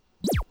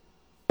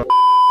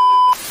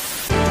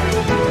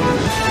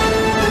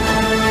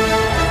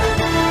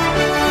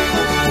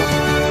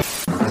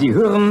Sie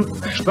hören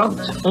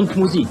Sport und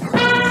Musik. Das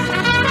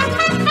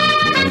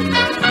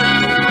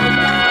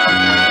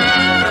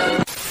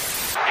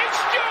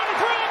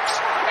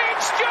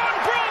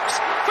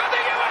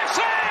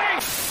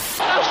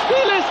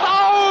Spiel ist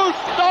aus!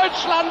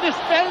 Deutschland ist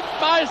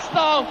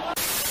Weltmeister!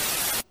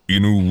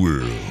 In a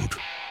world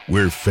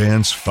where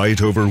fans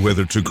fight over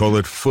whether to call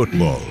it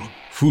football,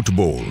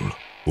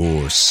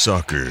 or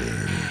soccer,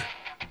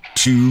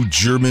 two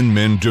German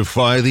men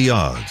defy the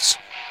odds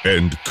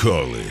and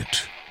call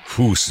it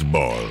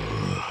Fußball.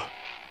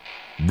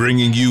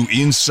 Bringing you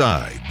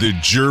inside the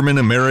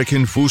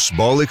German-American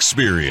football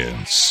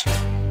experience.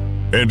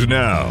 And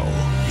now,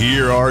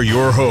 here are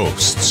your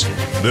hosts,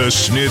 the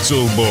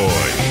Schnitzel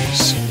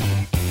Boys.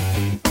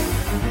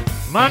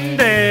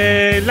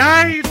 Monday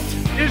night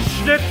is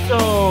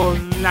Schnitzel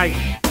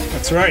night.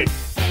 That's right.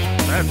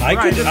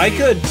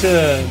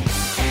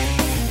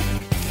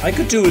 I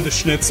could do with a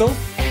schnitzel.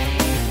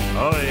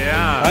 Oh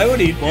yeah, I would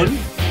eat one.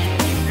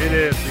 It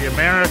is the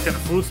American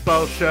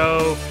Football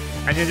Show,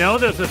 and you know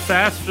there's a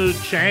fast food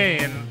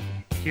chain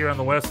here on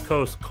the West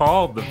Coast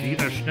called the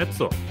Wiener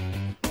Schnitzel.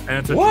 And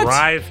it's a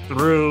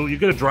drive-through. You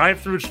get a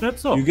drive-through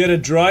schnitzel. You get a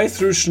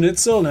drive-through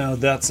schnitzel? Now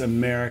that's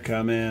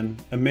America, man.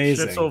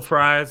 Amazing. Schnitzel,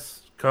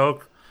 fries,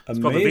 Coke. It's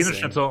called the Wiener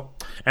Schnitzel.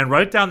 And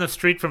right down the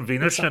street from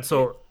Wiener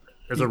Schnitzel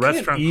is a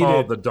restaurant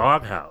called the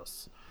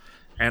Doghouse.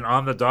 And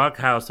on the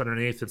Doghouse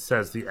underneath it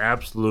says the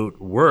absolute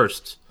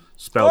worst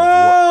spelled.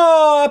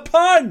 Oh, a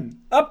pun!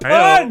 A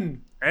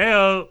pun!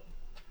 Ayo.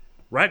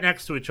 Right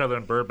next to each other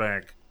in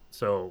Burbank.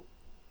 So,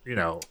 you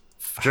know,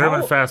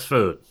 German fast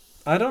food.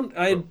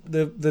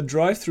 The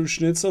drive-through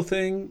schnitzel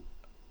thing,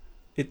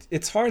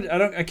 it's hard.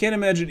 I can't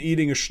imagine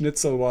eating a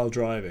schnitzel while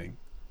driving.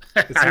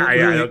 I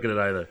don't get it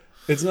either.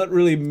 It's not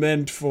really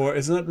meant for.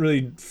 It's not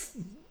really.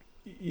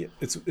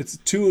 It's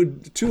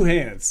two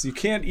hands. You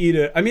can't eat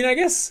it. I mean, I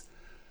guess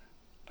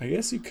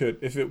you could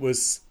if it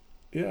was.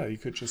 Yeah, you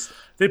could just.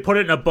 They put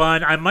it in a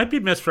bun. I might be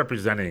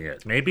misrepresenting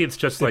it. Maybe it's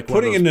just like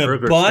putting one of those in a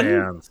burger bun.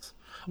 Stands.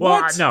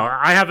 Well, no,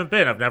 I haven't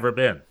been. I've never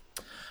been.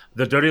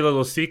 The dirty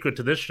little secret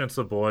to this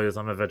schnitzel boy is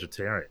I'm a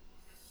vegetarian,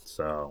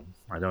 so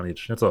I don't eat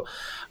schnitzel.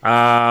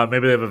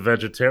 Maybe they have a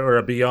vegetarian or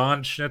a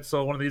Beyond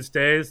Schnitzel one of these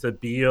days. The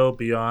Bio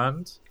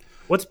Beyond.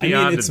 What's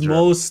Beyond? I mean,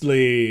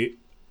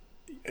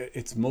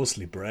 it's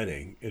mostly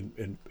breading.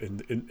 In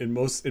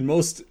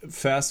most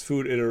fast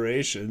food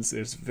iterations,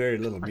 there's very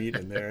little meat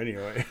in there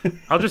anyway.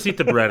 I'll just eat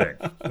the breading,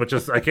 which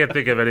is I can't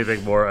think of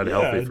anything more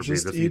unhealthy for me.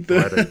 Just eat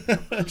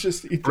breading.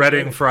 Just eat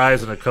breading,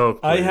 fries, and a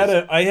Coke. Please.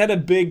 I had a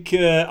big.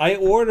 I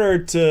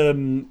ordered.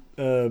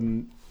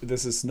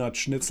 This is not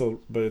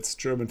schnitzel, but it's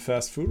German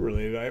fast food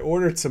related. I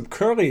ordered some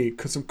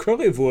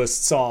currywurst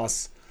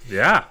sauce.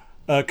 Yeah.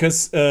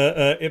 Because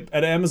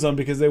at Amazon,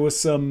 because there was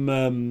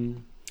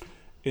some.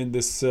 In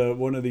this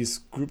one of these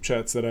group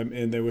chats that I'm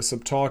in, there was some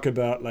talk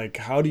about like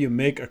how do you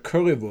make a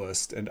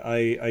currywurst, and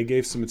I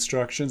gave some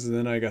instructions, and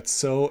then I got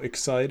so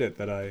excited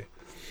that I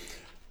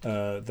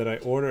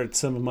ordered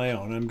some of my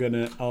own.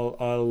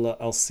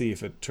 I'll see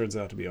if it turns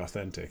out to be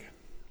authentic.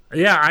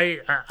 Yeah,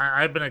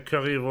 I've been a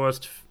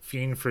currywurst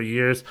fiend for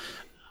years.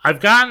 I've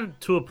gotten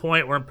to a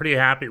point where I'm pretty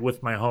happy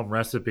with my home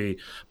recipe,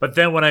 but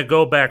then when I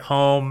go back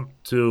home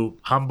to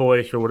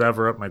Hamburg or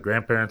whatever at my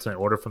grandparents and I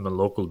order from the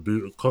local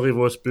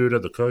currywurst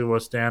Bude, the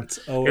currywurst stand,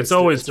 it's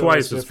always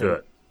twice as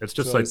good. It's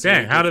just like,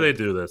 dang, how do they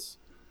do this?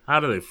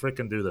 How do they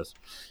freaking do this?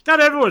 Not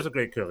everywhere's a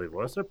great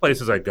currywurst. There are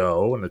places I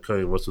go and the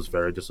currywurst was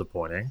very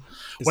disappointing.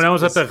 When I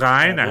was at the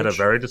Heim, I had a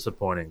very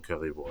disappointing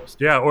currywurst.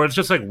 Yeah, or it's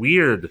just like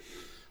weird.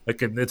 Like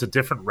it's a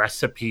different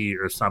recipe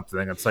or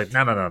something. It's like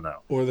no.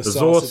 Or the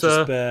sausage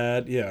is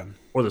bad. Yeah.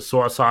 Or the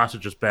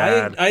sausage is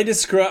bad. I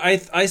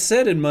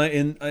said in my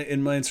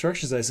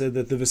instructions, I said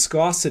that the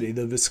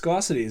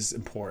viscosity is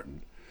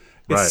important.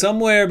 It's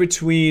somewhere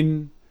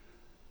between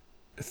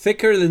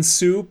thicker than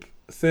soup,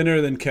 thinner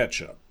than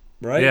ketchup.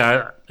 Right?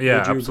 Yeah,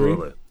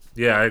 absolutely. Agree?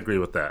 Yeah, I agree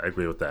with that.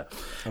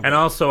 Okay. And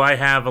also, I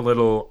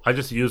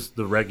just use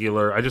the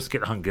regular, I just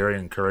get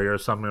Hungarian curry or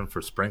something for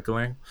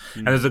sprinkling. Mm-hmm.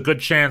 And there's a good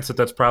chance that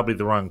that's probably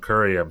the wrong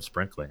curry I'm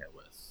sprinkling it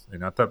with. You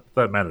know,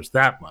 that matters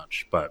that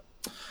much. But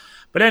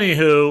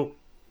anywho,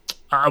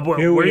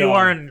 where you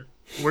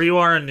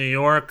are in New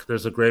York,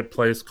 there's a great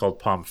place called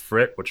Pommes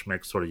Frites, which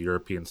makes sort of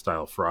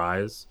European-style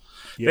fries.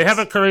 Yes. They have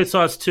a curry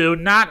sauce, too.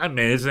 Not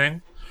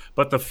amazing,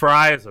 but the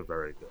fries are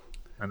very good.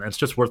 And it's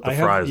just worth the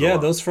fries. Yeah,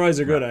 those fries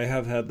are good. I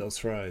have had those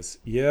fries.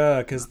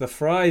 Yeah, because the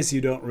fries,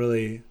 you don't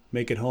really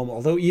make it home.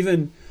 Although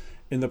even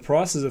in the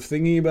process of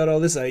thinking about all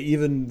this, I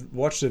even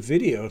watched a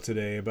video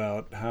today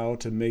about how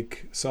to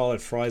make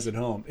solid fries at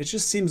home. It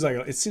just seems like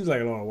a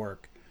lot of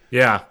work.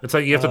 Yeah, it's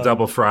like you have to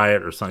double fry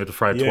it or something. You have to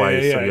fry it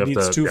twice. Yeah, so you it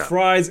needs two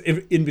fries.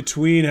 In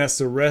between has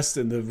to rest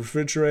in the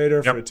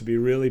refrigerator for it to be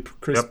really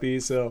crispy.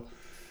 Yep. So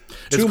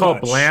it's called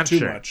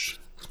blanching. Too much.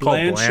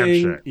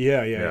 Blanching.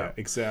 Yeah,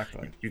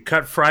 exactly. You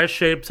cut fry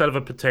shapes out of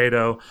a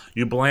potato.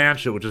 You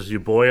blanch it, which is you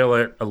boil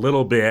it a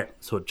little bit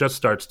so it just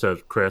starts to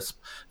crisp.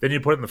 Then you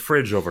put it in the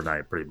fridge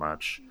overnight, pretty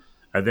much,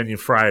 and then you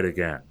fry it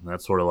again. And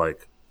that's sort of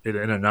like in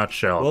a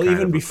nutshell. Well,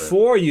 even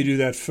before you do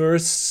that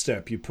first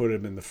step, you put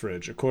them in the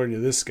fridge, according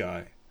to this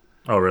guy.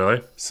 Oh,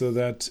 really? So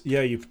that,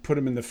 you put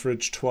them in the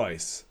fridge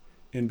twice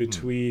in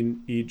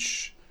between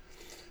each.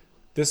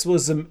 This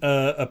was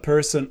a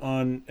person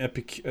on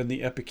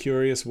the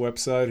Epicurious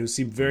website who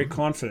seemed very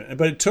confident,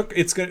 but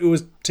it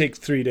would take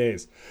 3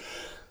 days.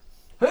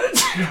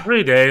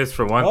 3 days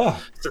for one.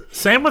 Oh.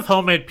 Same with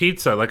homemade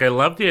pizza. Like, I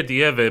love the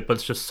idea of it, but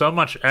it's just so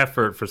much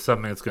effort for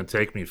something that's going to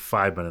take me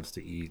 5 minutes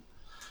to eat.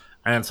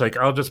 And it's like,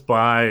 I'll just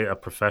buy a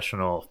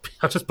professional.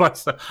 I'll just buy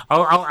stuff.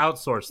 I'll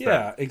outsource that.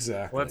 Yeah,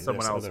 exactly. Let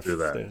someone else do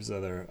that. There's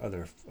other.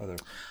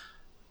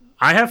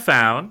 I have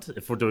found,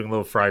 if we're doing a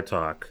little fry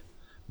talk,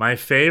 my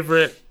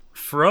favorite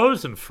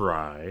frozen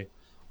fry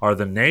are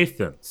the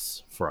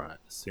Nathan's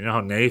fries. You know how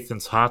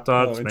Nathan's hot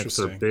dogs makes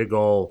their big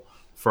old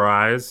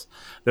fries?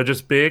 They're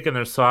just big and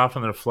they're soft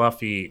and they're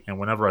fluffy, and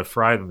whenever I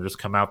fry them, they just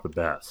come out the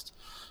best.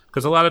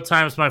 Because a lot of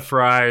times my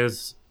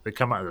fries, they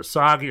come out either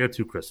soggy or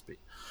too crispy.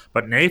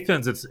 But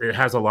Nathan's, it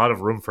has a lot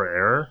of room for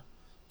error.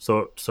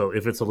 So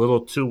if it's a little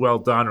too well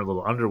done or a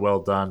little under well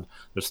done,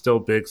 they're still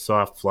big,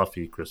 soft,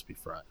 fluffy, crispy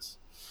fries.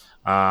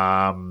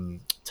 Tom,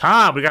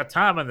 we got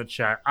Tom in the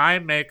chat. I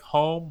make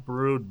home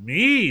brewed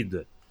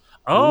mead.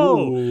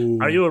 Oh, ooh.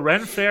 Are you a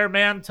Ren Fair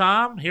man,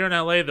 Tom? Here in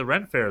LA, the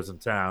Ren Fair is in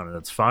town, and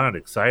it's fun and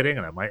exciting,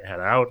 and I might head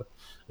out.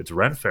 It's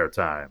Ren Fair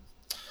time.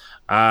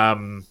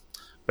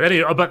 But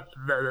anyway,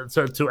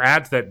 so to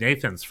add to that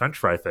Nathan's French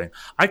fry thing,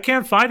 I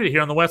can't find it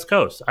here on the West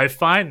Coast. I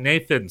find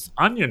Nathan's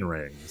onion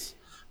rings,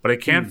 but I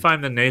can't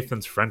find the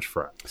Nathan's French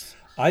fries.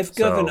 I've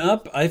given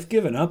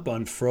up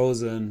on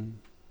frozen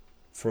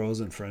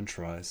French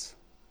fries.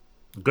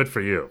 Good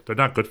for you. They're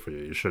not good for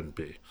you. You shouldn't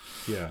be.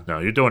 Yeah. No,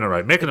 you're doing it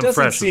right. Making them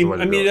fresh is the way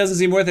to do it. It doesn't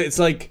seem worth it. It's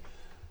like,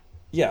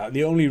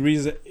 the only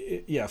reason,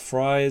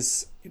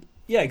 fries.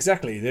 Yeah,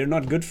 exactly. They're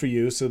not good for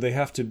you, so they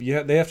have to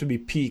be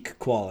peak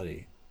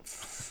quality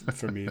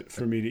for me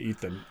to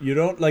eat them. You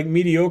don't like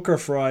mediocre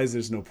fries.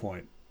 There's no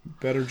point.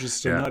 Better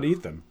just to not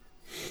eat them.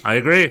 I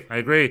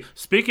agree.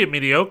 Speaking of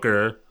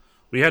mediocre,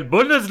 we had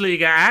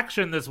Bundesliga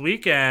action this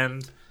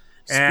weekend.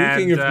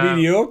 Speaking of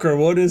mediocre,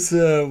 what is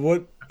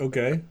what?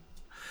 Okay.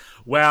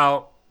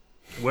 Well,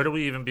 where do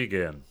we even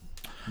begin?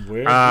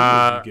 Where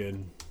do we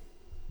begin?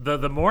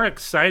 The more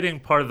exciting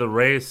part of the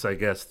race, I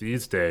guess,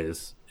 these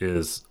days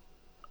is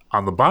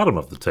on the bottom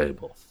of the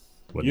table.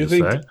 You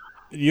think say?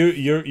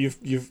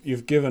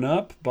 You've given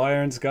up?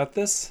 Bayern's got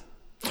this?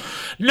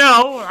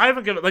 No, I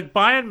haven't given. Like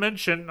Bayern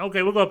München.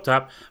 Okay, we'll go up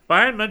top.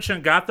 Bayern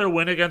München got their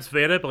win against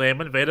Werder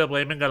Bremen. Werder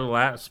Bremen got a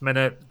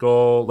last-minute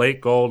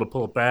late goal to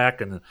pull it back,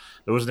 and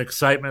there was an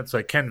excitement.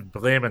 So can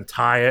Bremen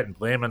tie it? And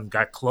Bremen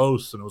got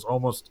close, and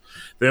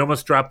they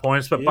almost dropped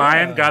points. But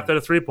Bayern got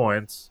their 3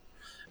 points,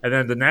 and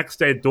then the next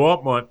day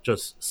Dortmund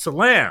just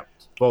slammed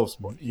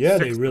Wolfsburg. Yeah,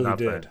 they really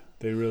did.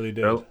 They really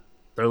did.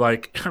 They're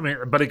like,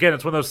 but again,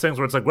 it's one of those things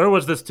where it's like, where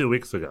was this 2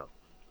 weeks ago?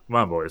 Come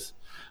on, boys.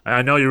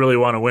 I know you really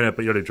want to win it,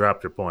 but you already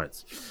dropped your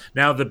points.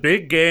 Now, the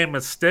big game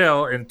is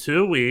still in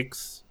 2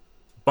 weeks,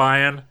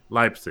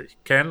 Bayern-Leipzig.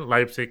 Can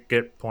Leipzig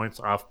get points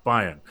off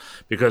Bayern?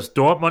 Because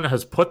Dortmund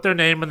has put their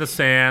name in the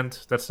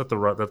sand. That's not the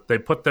right. They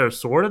put their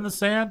sword in the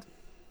sand?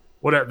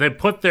 They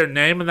put their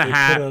name in the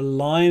hat. They put a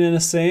line in the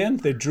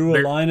sand? They drew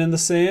a line in the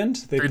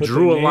sand? They put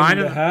drew their a line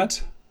in the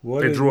hat?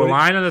 They drew a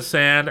line in the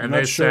sand, and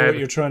they said... I'm not sure what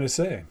you're trying to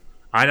say.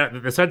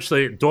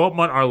 Essentially,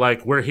 Dortmund are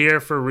like, we're here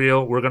for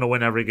real. We're going to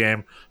win every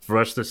game for the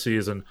rest of the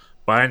season.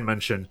 Bayern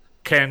München,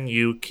 can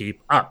you keep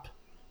up?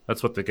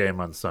 That's what the game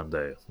on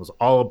Sunday was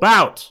all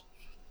about.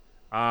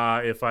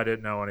 If I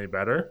didn't know any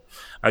better.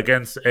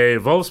 Against a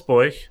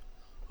Wolfsburg,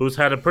 who's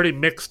had a pretty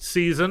mixed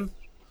season.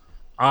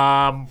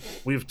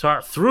 We've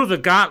talked through the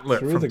gauntlet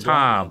from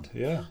Tom.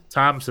 Yeah.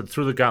 Tom said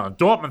through the gauntlet.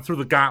 Dortmund through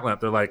the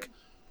gauntlet. They're like,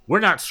 we're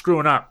not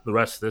screwing up the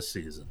rest of this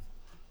season.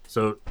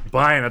 So,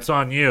 Bayern, it's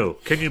on you.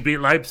 Can you beat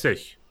Leipzig?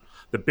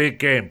 The big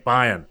game,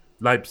 Bayern,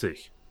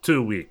 Leipzig,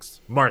 2 weeks.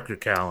 Mark your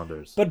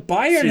calendars. But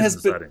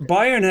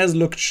Bayern has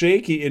looked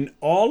shaky in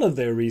all of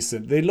their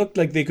recent. They looked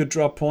like they could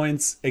drop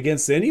points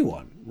against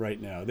anyone right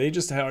now. They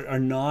just are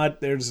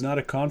not. They're just not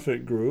a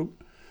confident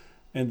group,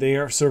 and they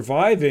are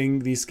surviving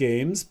these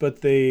games. But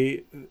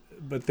they're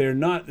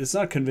not. It's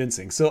not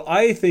convincing. So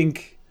I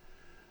think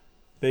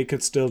they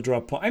could still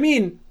drop points. I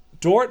mean,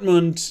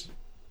 Dortmund.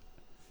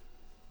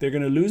 They're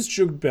going to lose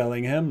Jude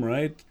Bellingham,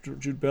 right?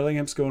 Jude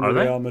Bellingham's going to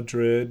Real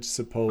Madrid,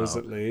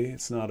 supposedly.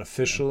 It's not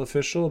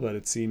official, but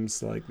it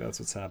seems like that's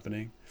what's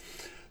happening.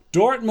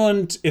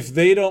 Dortmund, if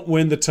they don't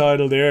win the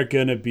title, they're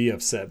going to be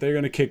upset. They're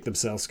going to kick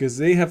themselves because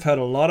they have had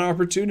a lot of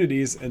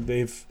opportunities, and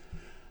they've...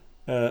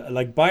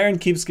 Bayern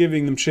keeps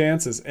giving them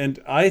chances. And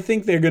I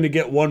think they're going to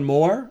get one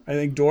more. I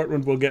think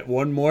Dortmund will get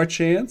one more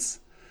chance.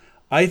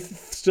 I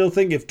still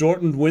think if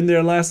Dortmund win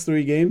their last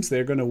 3 games,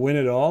 they're going to win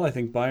it all. I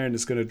think Bayern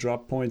is going to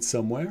drop points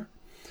somewhere.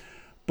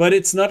 But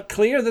it's not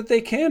clear that they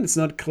can. It's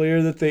not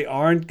clear that they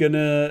aren't going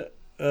to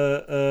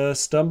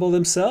stumble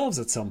themselves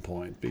at some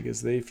point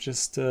because they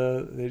just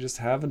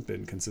haven't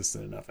been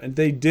consistent enough. And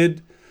they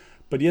did,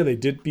 they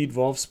did beat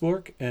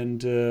Wolfsburg.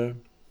 And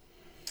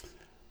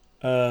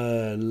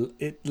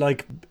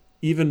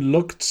even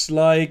looked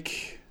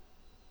like,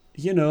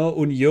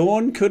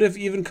 Union could have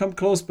even come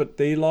close, but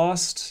they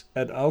lost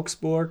at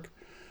Augsburg.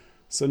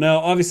 So now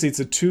obviously it's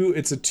a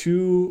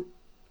two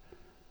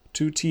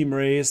team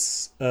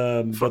race.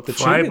 But the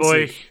Champions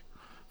League,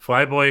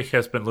 Freiburg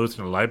has been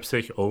losing to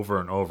Leipzig over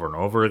and over and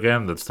over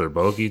again. That's their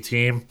bogey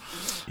team.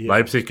 Yeah.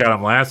 Leipzig got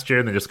them last year,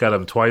 and they just got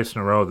them twice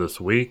in a row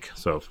this week.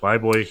 So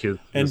Freiburg is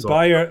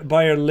Bayer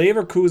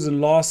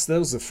Leverkusen lost. That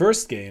was the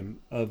first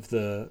game of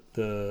the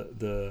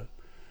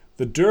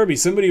derby.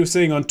 Somebody was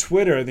saying on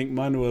Twitter, I think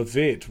Manuel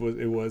Veth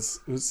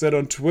who said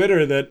on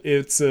Twitter that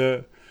it's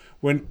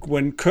when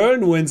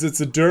Köln wins,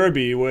 it's a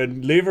derby.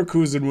 When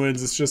Leverkusen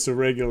wins, it's just a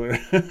regular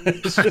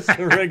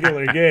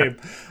game.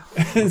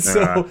 And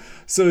so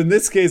in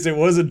this case, it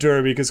was a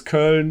derby because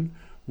Köln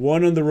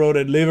won on the road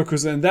at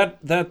Leverkusen, and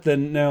that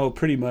then now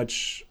pretty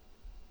much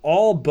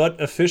all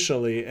but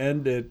officially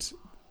ended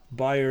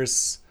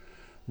Bayer's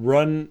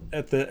run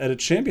at a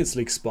Champions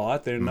League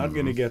spot. They're not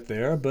going to get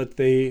there, but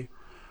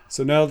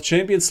so now the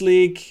Champions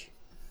League.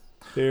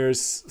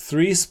 There's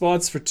 3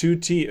 spots for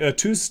two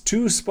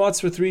spots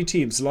for 3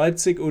 teams: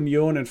 Leipzig,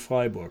 Union, and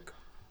Freiburg.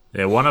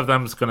 Yeah, one of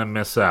them's going to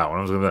miss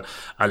out.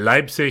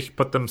 Leipzig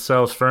put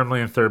themselves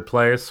firmly in 3rd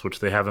place, which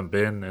they haven't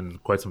been in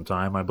quite some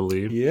time, I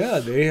believe. Yeah,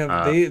 they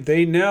have.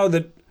 They now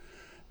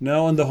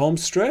on the home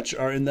stretch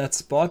are in that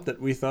spot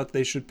that we thought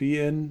they should be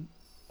in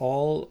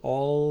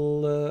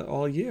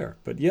all year.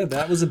 But yeah,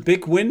 that was a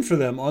big win for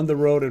them on the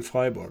road in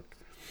Freiburg.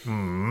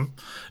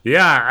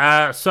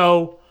 Yeah.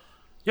 So,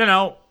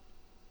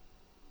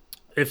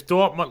 if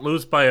Dortmund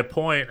lose by a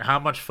point, how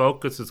much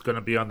focus is going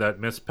to be on that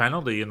missed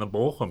penalty in the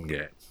Bochum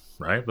game,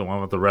 right? The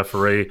one with the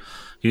referee.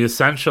 He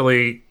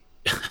essentially,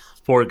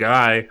 poor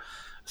guy,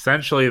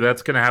 essentially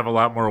that's going to have a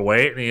lot more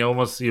weight, and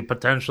he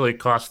potentially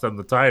cost them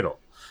the title,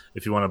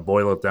 if you want to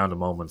boil it down to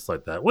moments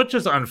like that, which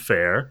is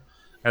unfair,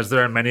 as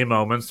there are many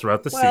moments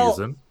throughout the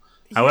season.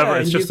 However,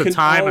 it's just the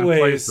time and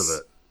place of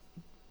it.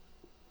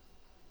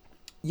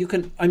 You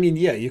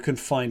can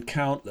find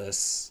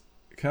countless.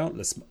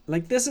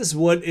 Like, this is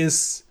what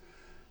is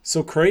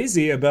so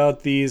crazy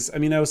about these. I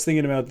was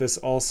thinking about this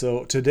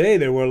also today.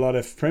 There were a lot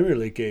of Premier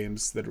League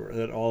games that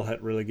all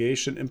had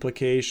relegation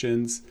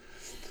implications,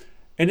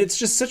 and it's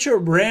just such a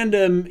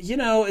random.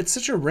 It's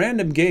such a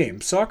random game.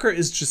 Soccer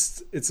is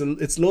just it's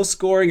low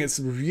scoring.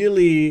 It's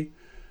really,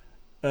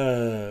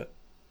 it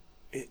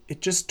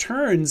just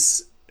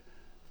turns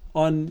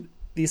on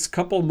these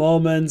couple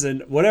moments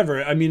and whatever.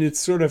 It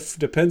sort of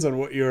depends on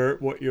what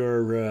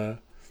your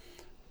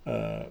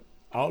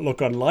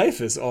outlook on life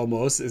is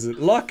almost. Is it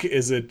luck?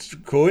 Is it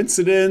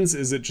coincidence?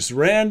 Is it just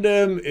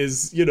random?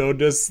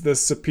 Does the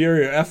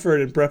superior effort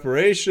and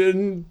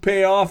preparation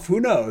pay off? Who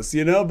knows?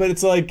 But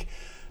it's like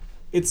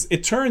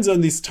it turns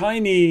on these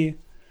tiny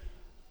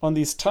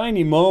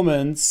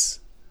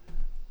moments,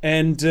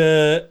 and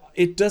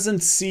it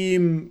doesn't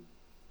seem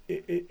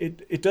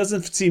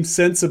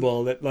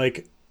sensible that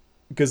like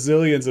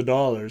gazillions of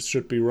dollars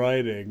should be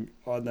riding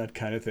on that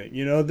kind of thing.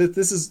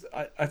 This is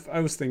I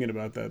was thinking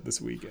about that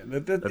this weekend.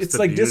 That it's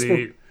like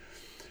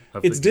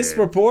it's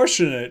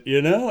disproportionate.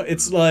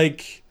 It's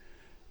like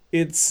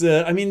it's.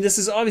 This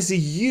is obviously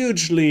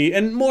hugely,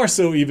 and more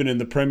so even in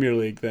the Premier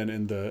League than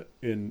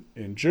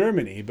in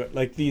Germany. But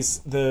like these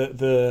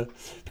the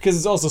because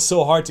it's also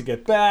so hard to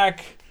get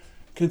back.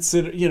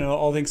 Consider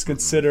all things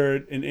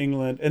considered in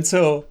England, and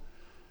so.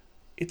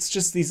 It's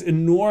just these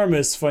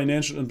enormous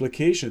financial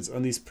implications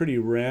on these pretty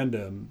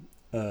random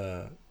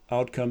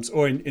outcomes,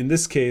 or in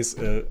this case,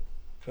 a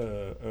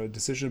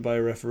decision by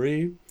a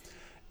referee.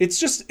 It's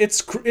just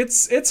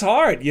it's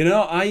hard,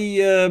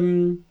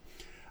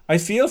 I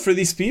feel for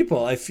these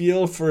people. I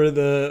feel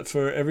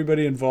for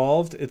everybody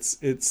involved. It's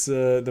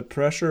the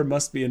pressure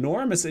must be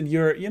enormous, and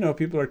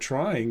people are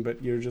trying,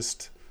 but you're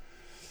just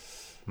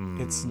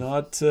it's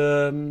not.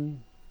 There's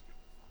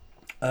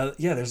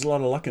a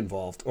lot of luck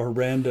involved or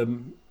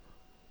random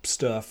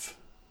stuff.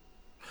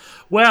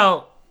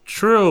 Well,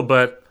 true,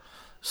 but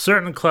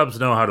certain clubs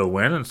know how to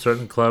win and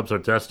certain clubs are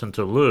destined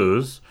to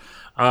lose.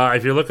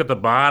 If you look at the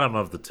bottom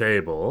of the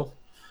table,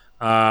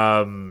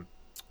 Bochum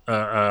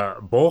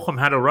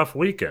had a rough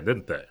weekend,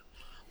 didn't they?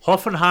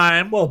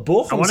 Hoffenheim. Well,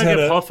 Bochum. I want to give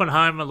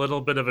Hoffenheim a little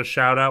bit of a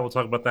shout out. We'll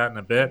talk about that in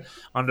a bit.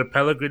 Under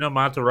Pellegrino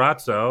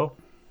Matarazzo,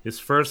 his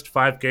first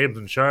 5 games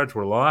in charge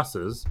were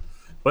losses,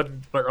 but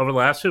over the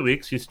last few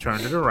weeks he's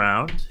turned it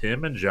around.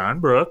 Him and John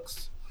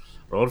Brooks.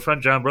 Our old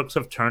friend John Brooks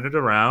have turned it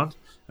around,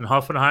 and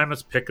Hoffenheim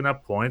is picking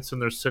up points,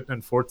 and they're sitting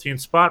in 14th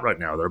spot right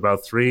now.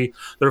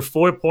 They're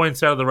 4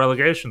 points out of the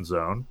relegation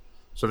zone,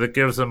 so that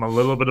gives them a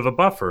little bit of a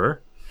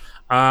buffer.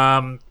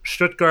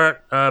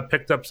 Stuttgart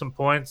picked up some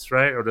points,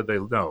 right? Or did they?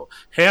 No,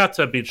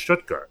 Hertha beat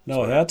Stuttgart.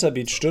 No, Hertha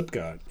beat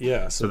Stuttgart.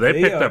 Yeah, so they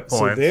picked up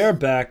points. So they're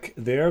back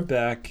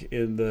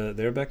in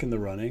the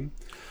running.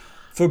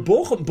 For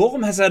Bochum,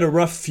 Bochum has had a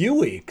rough few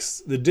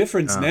weeks. The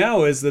difference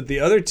now is that the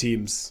other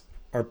teams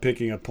are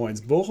picking up points.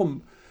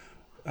 Bochum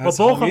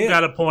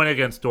got a point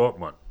against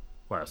Dortmund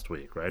last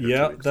week, right?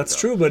 Yeah, that's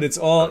true, but it's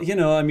all,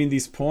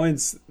 these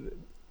points,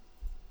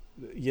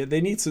 yeah,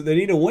 they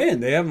need a win.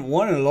 They haven't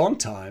won in a long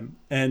time,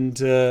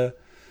 and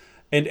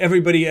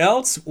everybody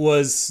else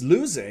was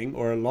losing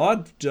or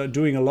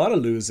doing a lot of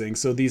losing.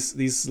 So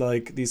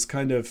these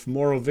kind of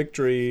moral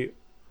victory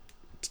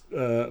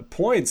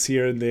points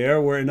here and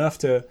there were enough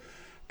to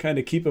kind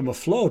of keep them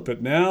afloat.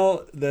 But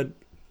now that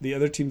the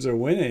other teams are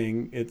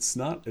winning, it's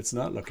not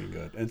looking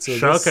good. And so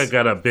Schalke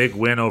got a big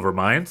win over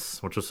Mainz,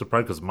 which was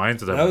surprising because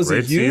Mainz is having a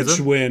great season. That was a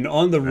huge win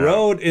on the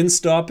road in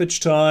stoppage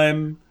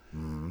time.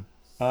 Mm-hmm.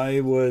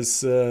 I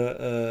was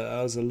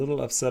a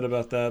little upset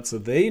about that. So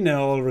they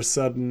now all of a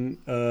sudden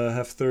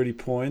have 30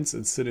 points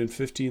and sit in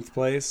 15th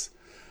place.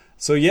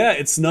 So yeah,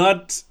 it's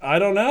not. I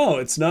don't know.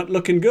 It's not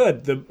looking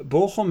good. The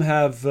Bochum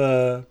have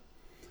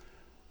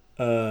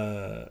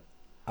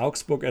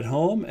Augsburg at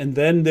home, and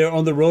then they're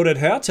on the road at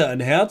Hertha.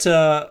 And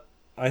Hertha,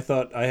 I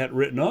thought I had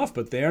written off,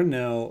 but they're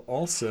now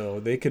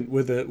also, they can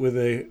with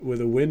a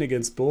win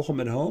against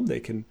Bochum at home, they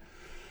can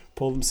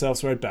pull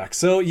themselves right back.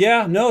 So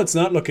yeah, no, it's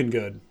not looking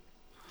good.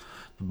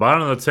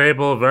 Bottom of the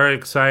table, very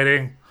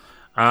exciting.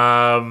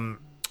 Yeah,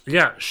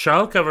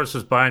 Schalke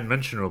versus Bayern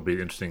München will be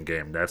an interesting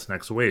game. That's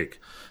next week.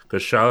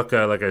 Because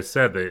Schalke, like I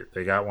said,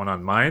 they got one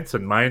on Mainz,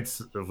 and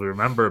Mainz, if we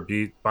remember,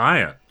 beat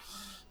Bayern.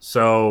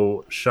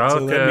 So Schalke.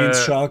 So that means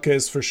Schalke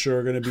is for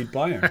sure going to beat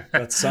Bayern.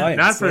 That's science.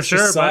 Not for That's sure,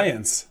 just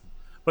science.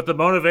 But the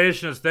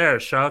motivation is there.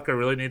 Schalke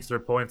really needs their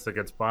points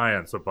against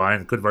Bayern. So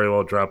Bayern could very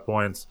well drop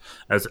points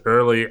as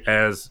early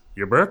as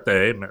your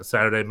birthday,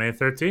 Saturday, May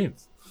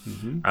 13th.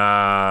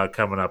 Mm-hmm.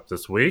 Coming up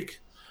this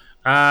week.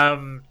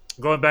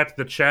 Going back to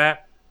the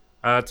chat,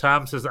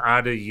 Tom says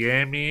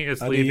Adeyemi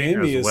is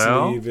leaving as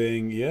well. Adeyemi is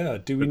leaving, yeah.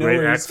 Do we know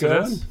where he's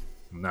going?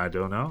 I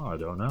don't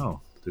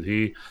know. Did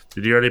he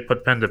already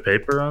put pen to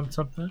paper on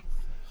something?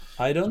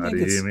 I don't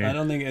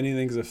think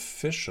anything's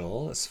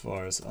official as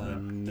far as I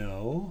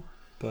know.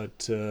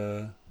 But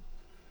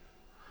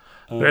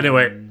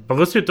anyway,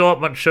 Borussia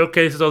Dortmund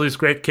showcases all these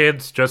great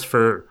kids just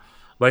for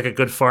like a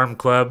good farm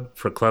club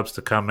for clubs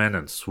to come in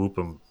and swoop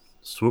them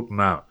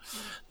out.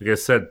 Like I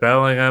said,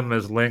 Bellingham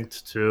is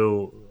linked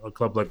to a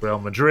club like Real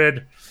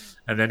Madrid,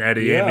 and then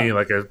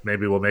Adeyemi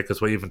maybe will make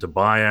his way even to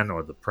Bayern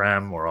or the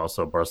Prem or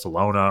also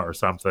Barcelona or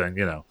something.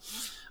 You know,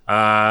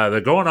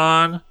 they're going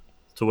on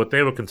to what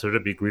they would consider to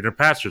be greener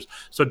pastures.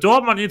 So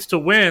Dortmund needs to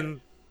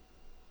win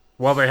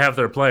while they have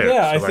their players.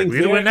 Yeah, so I think we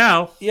need to win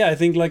now. Yeah, I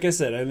think, like I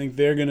said, I think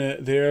they're gonna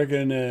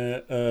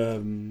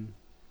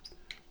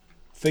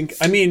think.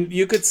 I mean,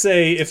 you could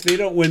say if they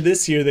don't win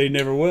this year, they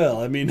never will.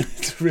 I mean,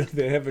 it's really,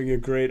 they're having a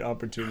great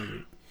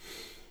opportunity.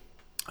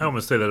 I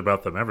almost say that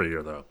about them every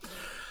year, though.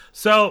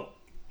 So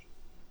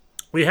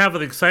we have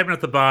the excitement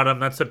at the bottom.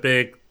 That's a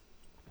big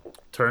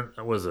turn.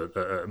 Was it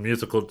a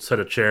musical set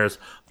of chairs?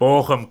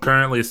 Bochum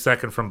currently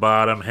second from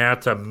bottom.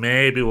 Hertha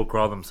maybe will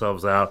crawl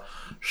themselves out.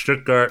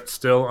 Stuttgart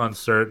still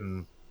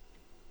uncertain.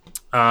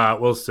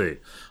 We'll see.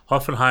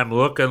 Hoffenheim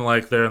looking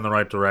like they're in the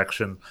right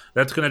direction.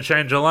 That's going to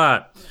change a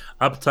lot.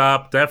 Up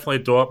top, definitely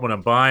Dortmund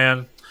and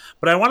Bayern.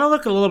 But I want to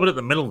look a little bit at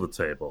the middle of the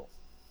table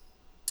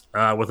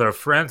with our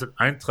friends at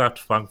Eintracht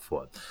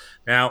Frankfurt.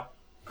 Now,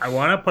 I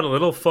want to put a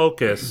little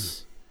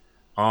focus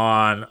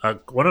on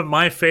one of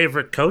my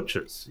favorite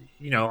coaches.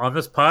 You know, on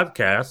this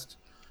podcast,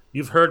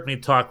 you've heard me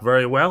talk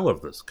very well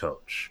of this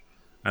coach.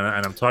 And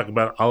I'm talking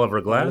about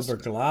Oliver Glasner. Oliver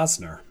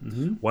Glasner.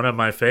 Mm-hmm. One of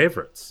my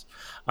favorites.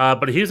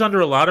 But he's under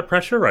a lot of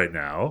pressure right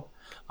now.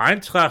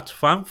 Eintracht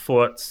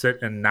Frankfurt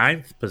sit in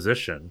 9th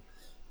position,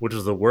 which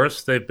is the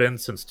worst they've been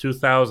since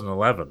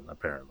 2011,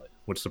 apparently,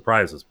 which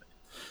surprises me.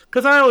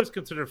 Because I always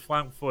consider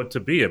Frankfurt to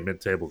be a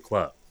mid-table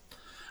club.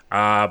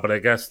 But I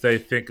guess they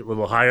think a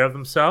little higher of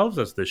themselves,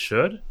 as they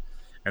should.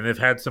 And they've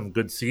had some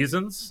good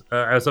seasons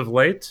as of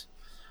late.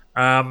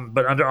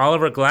 But under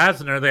Oliver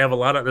Glasner,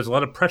 there's a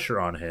lot of pressure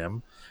on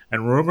him.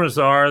 And rumors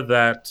are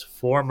that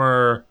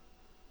former,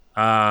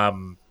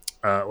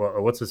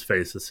 what's his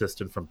face,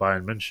 assistant from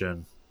Bayern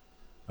München.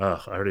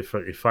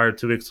 He fired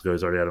 2 weeks ago.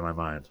 He's already out of my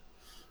mind.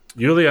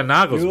 Julian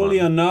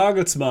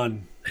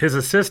Nagelsmann. His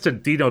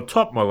assistant, Dino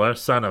Topmüller,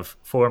 son of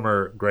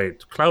former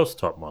great Klaus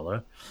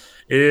Topmüller,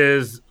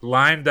 is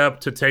lined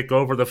up to take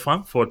over the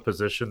Frankfurt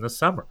position this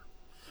summer.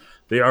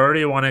 They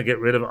already want to get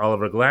rid of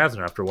Oliver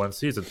Glasner after one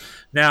season.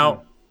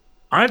 Now,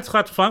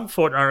 Eintracht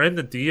Frankfurt are in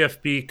the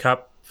DFB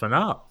Cup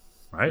finale,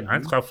 right?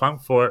 Mm-hmm. Eintracht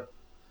Frankfurt,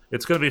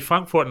 it's going to be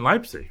Frankfurt and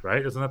Leipzig,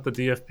 right? Isn't that the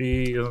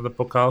DFB, isn't the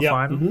Pokal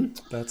final?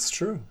 Mm-hmm. That's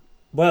true.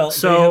 Well,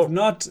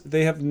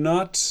 they haven't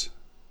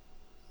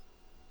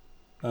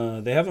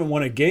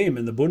won a game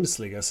in the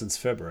Bundesliga since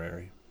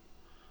February.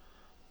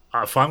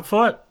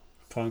 Frankfurt?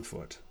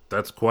 Frankfurt.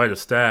 That's quite a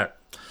stat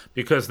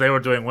because they were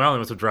doing well and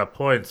must have dropped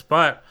points,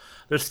 but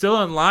they're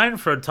still in line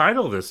for a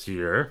title this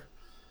year.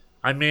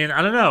 I mean,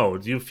 I don't know.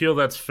 Do you feel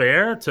that's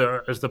fair?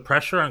 Is the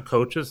pressure on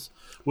coaches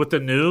with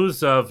the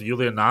news of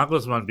Julian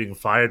Nagelsmann being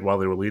fired while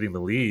they were leading the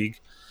league,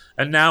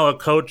 and now a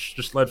coach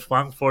just led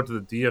Frankfurt to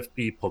the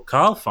DFB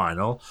Pokal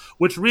final,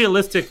 which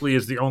realistically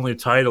is the only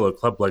title a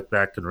club like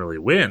that can really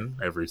win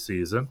every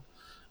season.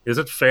 Is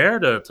it fair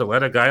to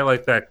let a guy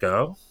like that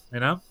go,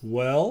 you know?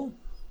 Well,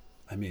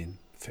 I mean,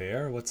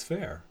 fair? What's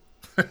fair?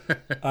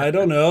 I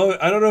don't know.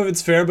 I don't know if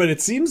it's fair, but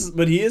it seems.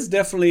 But he is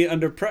definitely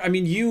under pressure. I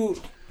mean,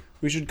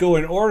 we should go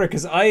in order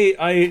because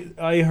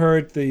I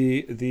heard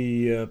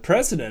the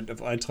president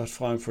of Eintracht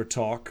Frankfurt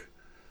talk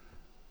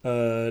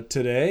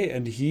today,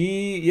 and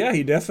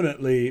he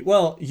definitely.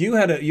 Well, you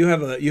have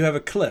a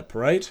clip,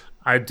 right?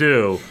 I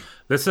do.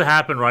 This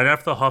happened right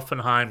after the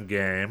Hoffenheim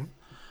game,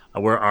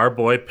 where our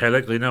boy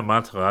Pellegrino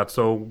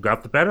Matarazzo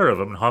got the better of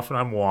him, and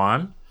Hoffenheim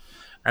won.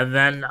 And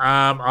then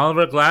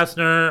Oliver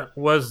Glasner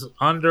was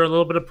under a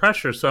little bit of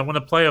pressure. So I'm going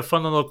to play a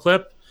fun little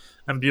clip.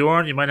 And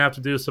Bjorn, you might have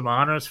to do some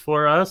honors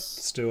for us.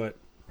 Let's do it.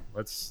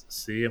 Let's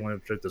see. I'm going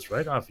to take this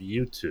right off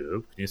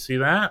YouTube. Can you see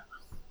that?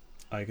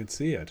 I can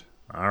see it.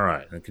 All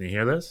right. And can you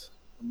hear this?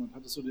 Man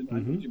hatte so den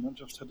Eindruck, die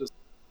Mannschaft hat es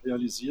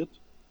realisiert.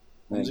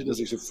 Nein, Sie das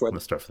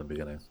Let's start from the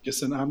beginning.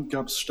 Gestern Abend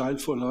gab es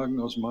Steilvorlagen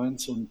aus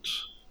Mainz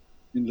und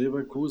in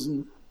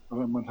Leverkusen.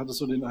 Aber man hatte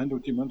so den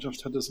Eindruck, die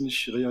Mannschaft hat es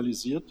nicht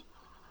realisiert.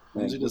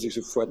 Nein, muss ich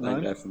sofort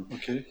eingreifen.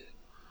 Okay.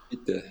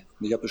 Bitte,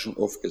 ich habe das schon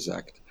oft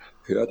gesagt,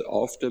 hört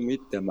auf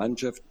damit, der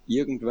Mannschaft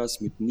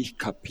irgendwas mit nicht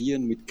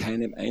kapieren, mit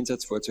keinem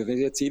Einsatz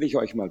vorzuwerfen. Jetzt erzähle ich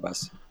euch mal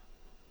was.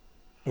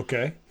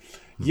 Okay.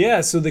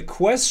 Yeah, so the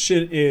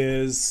question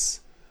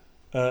is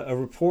a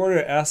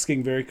reporter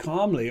asking very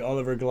calmly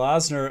Oliver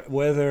Glasner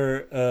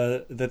whether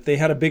that they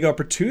had a big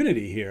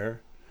opportunity here.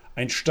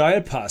 Ein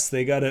Steilpass.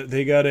 They got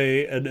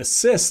an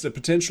assist, a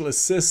potential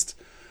assist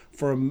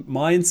from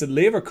Mainz and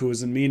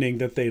Leverkusen, meaning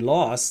that they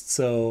lost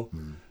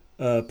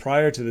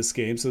prior to this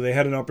game. So they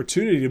had an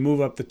opportunity to move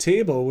up the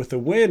table with a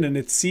win, and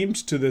it seemed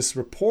to this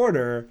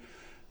reporter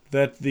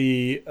that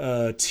the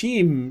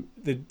team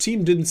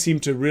didn't seem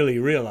to really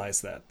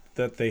realize that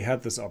they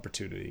had this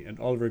opportunity. And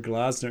Oliver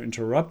Glasner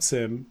interrupts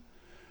him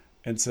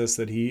and says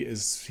that he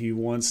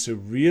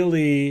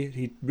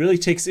really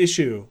takes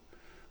issue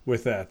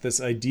with that. This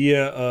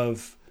idea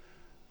of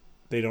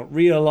they don't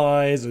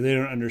realize or they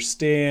don't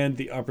understand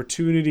the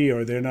opportunity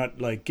or they're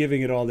not like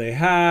giving it all they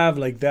have.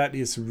 Like that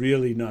is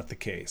really not the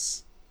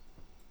case.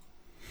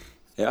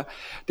 Ja,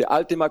 der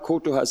alte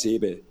Makoto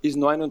Hasebe ist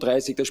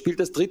 39, der spielt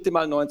das 3.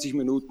 Mal 90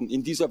 Minuten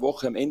in dieser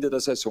Woche am Ende der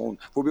Saison,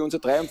 wo wir unser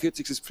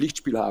 43.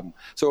 Pflichtspiel haben.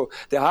 So,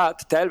 der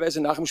hat teilweise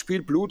nach dem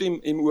Spiel Blut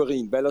im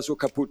Urin, weil er so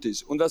kaputt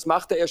ist. Und was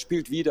macht er? Er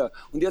spielt wieder.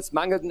 Und jetzt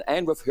mangelt ein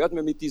Einwurf. Hört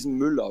mir mit diesem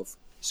Müll auf.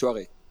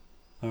 Sorry.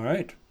 All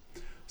right.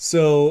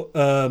 So,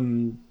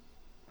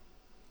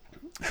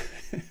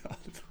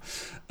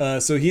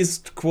 so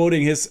he's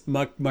quoting his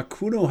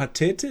Makuno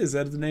Hatete. Is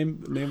that the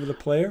name of the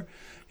player?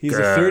 He's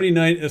a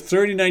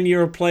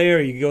 39-year-old player.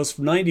 He goes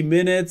for 90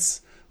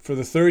 minutes for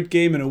the third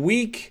game in a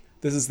week.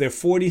 This is their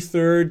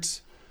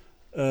 43rd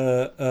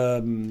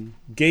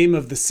game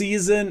of the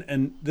season,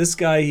 and this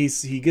guy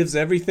he gives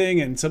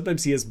everything, and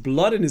sometimes he has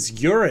blood in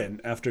his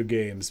urine after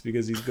games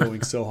because he's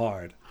going so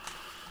hard.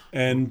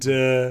 And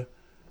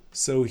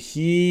so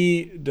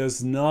he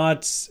does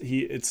not.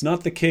 It's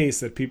not the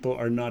case that people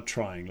are not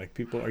trying. Like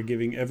people are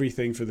giving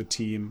everything for the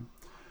team,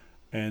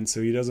 and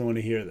so he doesn't want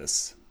to hear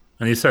this.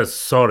 And he says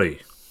sorry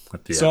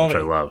at the end, which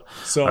I love.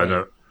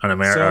 Sorry. An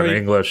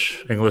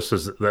English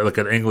is like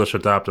an English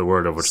adopted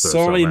word of which there's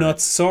sorry, so many. not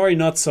sorry,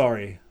 not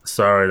sorry.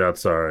 Sorry, not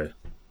sorry.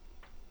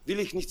 Will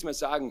ich nichts mehr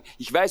sagen.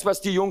 Ich weiß,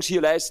 was die Jungs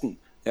hier leisten.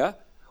 Ja?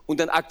 Und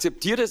dann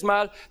akzeptiert es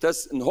mal,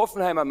 dass eine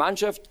Hoffenheimer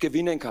Mannschaft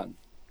gewinnen kann.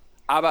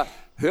 Aber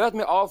hört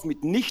mir auf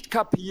mit nicht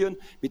kapieren,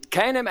 mit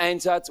keinem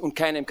Einsatz und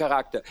keinem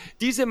Charakter.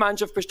 Diese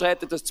Mannschaft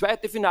bestreitet das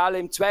zweite Finale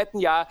im zweiten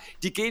Jahr.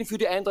 Die gehen für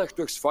die Eintracht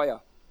durchs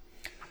Feuer.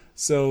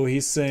 So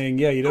he's saying,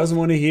 yeah, he doesn't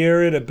want to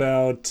hear it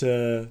about,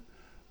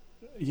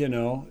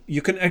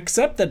 you can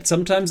accept that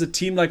sometimes a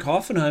team like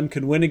Hoffenheim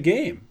can win a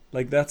game.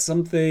 Like that's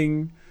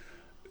something,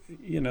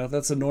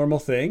 that's a normal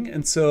thing.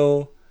 And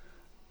so,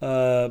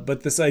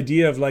 but this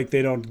idea of like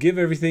they don't give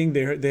everything,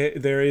 they're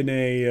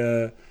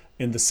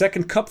in the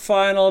second cup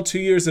final 2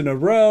 years in a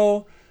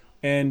row,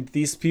 and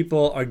these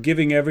people are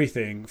giving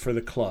everything for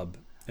the club,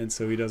 and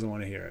so he doesn't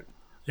want to hear it.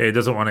 Yeah, he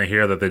doesn't want to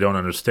hear that they don't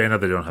understand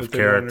it, they don't have character.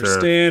 They don't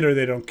understand, or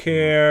they don't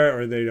care,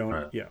 or they don't,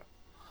 Right. yeah.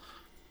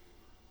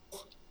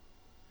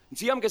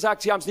 Sie haben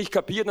gesagt, Sie haben es nicht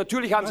kapiert.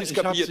 Natürlich haben Sie es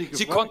kapiert.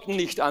 Sie konnten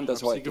nicht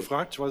anders heute. Ich habe Sie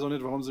gefragt, ich weiß auch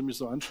nicht, warum Sie mich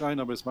so anschreien,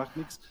 aber es macht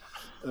nichts.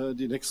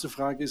 Die nächste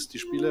Frage ist, die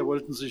Spieler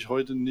wollten sich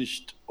heute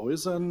nicht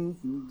äußern.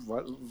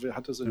 Wer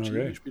hat das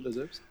entschieden? Okay. Die Spieler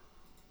selbst?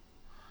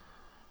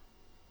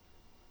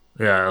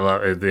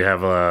 Yeah, they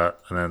have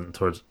and then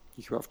towards.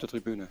 Ich war auf der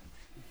Tribüne.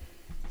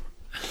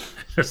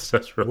 It's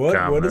such real What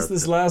comment. is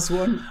this last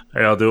one?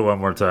 Hey, I'll do it one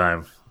more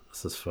time.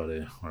 This is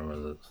funny. Where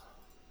was it?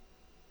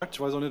 Ich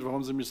weiß auch nicht,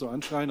 warum Sie mich so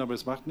anschreien, aber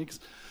es macht nichts.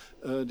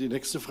 Die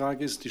nächste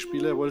Frage ist, die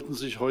Spieler wollten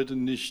sich heute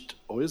nicht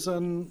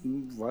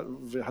äußern.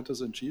 Wer hat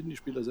das entschieden? Die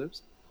Spieler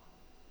selbst?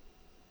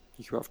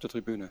 Ich war auf der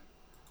Tribüne.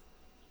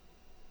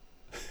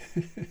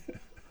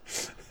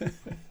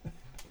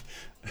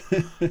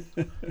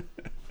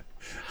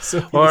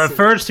 So Well, at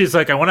first he's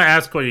like, I want to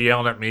ask why you're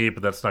yelling at me,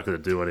 but that's not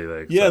going to do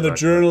anything. yeah, So the I'm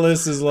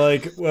journalist is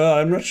like, well,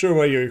 I'm not sure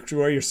why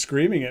you're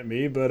screaming at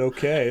me, but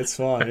okay, it's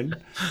fine.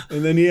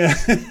 And then he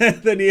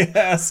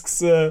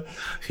asks, You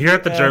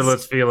hurt the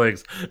journalist's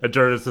feelings. A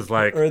journalist is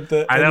like,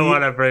 I don't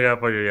want to bring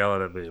up why you're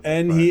yelling at me.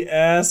 And he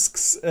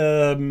asks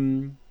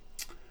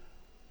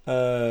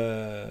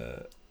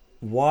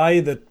why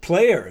the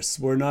players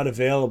were not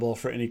available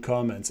for any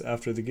comments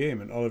after the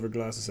game, and Oliver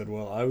Glasser said,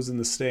 "Well, I was in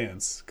the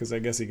stands because I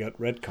guess he got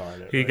red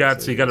carded." He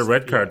got a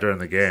red card during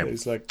the game. So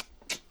he's like,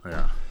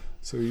 yeah.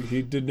 So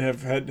he didn't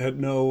had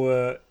no.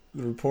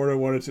 The reporter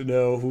wanted to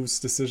know whose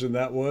decision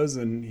that was,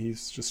 and he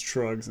just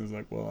shrugs and is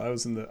like, "Well, I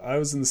was in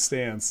the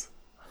stands."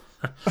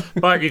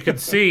 But you can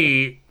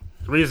see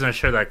the reason I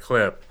share that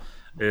clip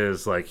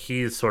is like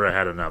he's sort of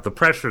had enough. The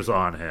pressure's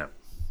on him,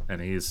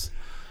 and he's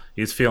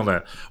feeling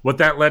that. What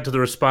that led to the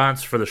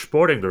response for the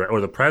sporting director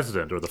or the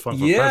president or the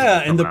president. Yeah,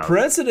 and the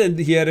president,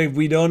 he had a.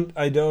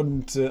 I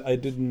didn't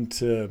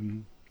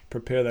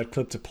prepare that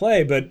clip to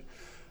play, but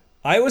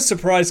I was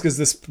surprised because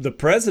the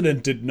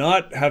president did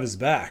not have his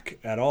back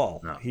at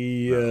all. No,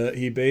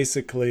 he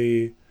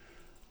basically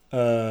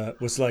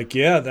was like,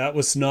 yeah, that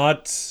was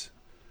not.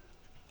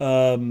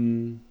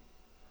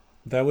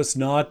 That was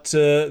not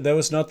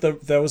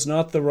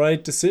the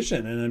right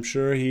decision, and I'm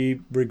sure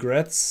he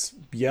regrets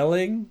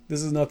yelling.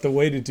 This is not the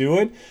way to do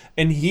it.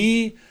 And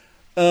he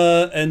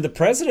and the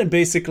president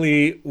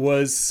basically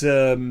was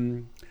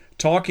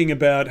talking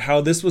about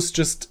how this was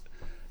just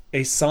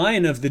a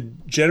sign of the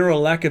general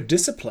lack of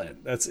discipline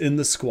that's in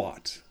the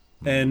squad,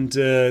 and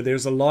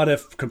there's a lot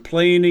of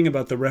complaining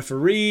about the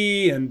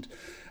referee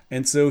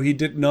and so he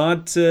did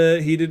not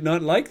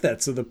like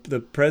that. So the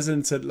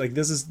president said, like,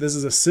 this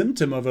is a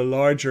symptom of a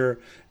larger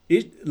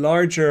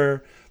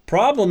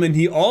problem. And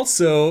he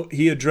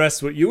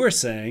addressed what you were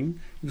saying.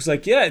 He was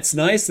like, yeah, it's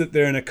nice that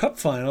they're in a cup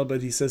final,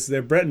 but he says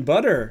their bread and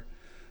butter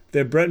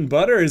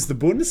is the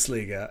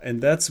Bundesliga,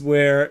 and that's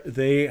where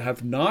they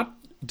have not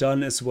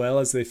done as well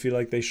as they feel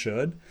like they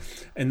should,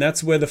 and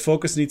that's where the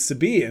focus needs to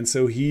be. And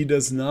so he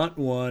does not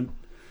want.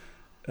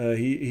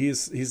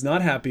 He's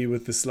not happy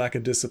with this lack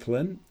of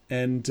discipline,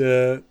 and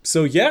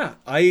so yeah,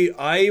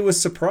 I was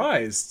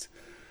surprised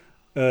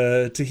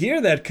to hear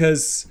that,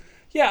 because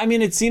yeah, I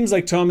mean, it seems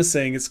like Tom is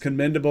saying it's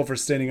commendable for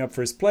standing up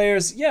for his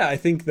players. Yeah, I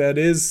think that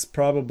is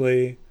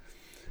probably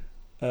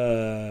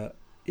why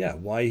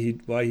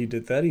he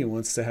did that. He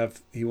wants to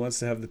have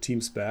the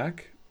team's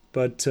back,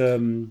 but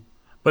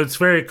it's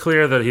very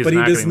clear that he's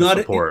not getting the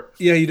support.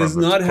 Yeah, he does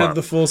not have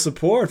the full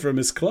support from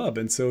his club,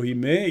 and so he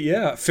may.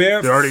 Yeah,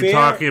 fair. They're already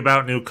talking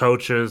about new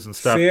coaches and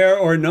stuff. Fair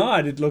or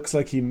not, it looks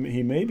like he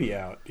may be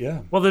out.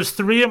 Yeah. Well, there's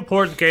 3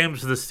 important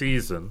games this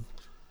season,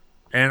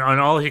 and on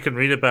all he can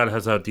read about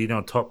is how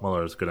Dino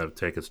Topmuller is going to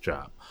take his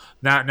job.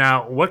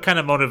 Now, what kind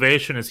of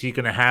motivation is he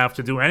going to have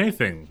to do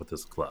anything with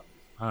this club?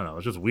 I don't know.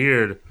 It's just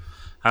weird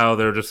how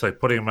they're just like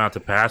putting him out to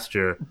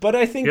pasture. But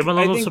I think give him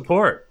a little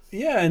support.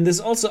 Yeah, and this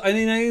also, I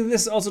think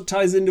this also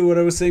ties into what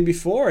I was saying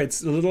before.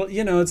 It's a little,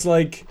 it's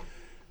like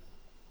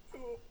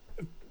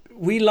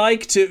we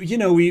like to,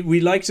 we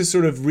like to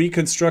sort of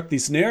reconstruct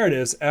these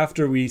narratives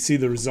after we see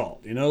the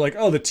result. Like,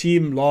 oh, the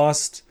team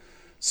lost,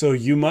 so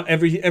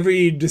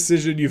every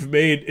decision you've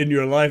made in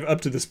your life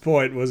up to this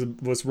point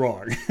was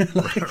wrong.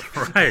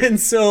 Right. And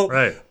so,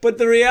 right. But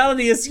the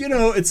reality is,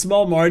 it's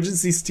small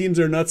margins. These teams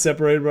are not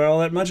separated by all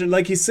that much. And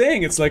like he's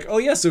saying, it's like, oh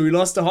yeah, so we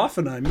lost to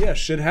Hoffenheim. Yeah,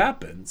 shit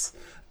happens.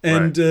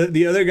 And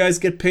the other guys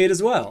get paid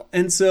as well.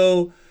 And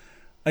so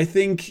I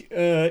think,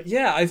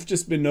 I've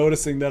just been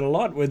noticing that a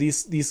lot, where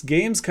these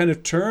games kind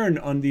of turn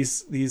on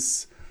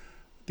these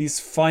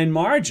fine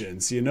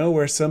margins,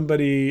 where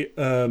somebody,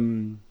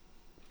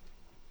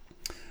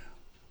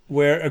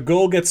 where a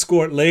goal gets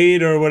scored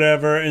late or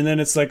whatever, and then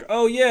it's like,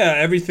 oh yeah,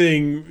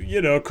 everything,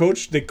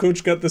 the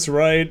coach got this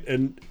right,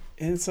 and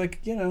it's like,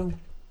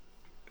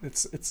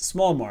 it's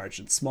small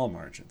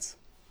margins.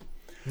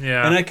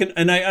 Yeah,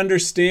 and I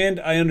understand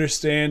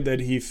that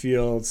he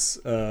feels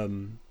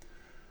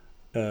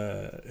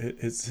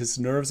his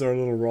nerves are a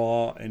little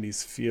raw, and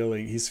he's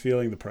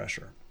feeling the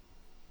pressure.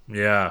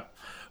 Yeah,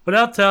 but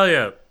I'll tell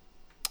you,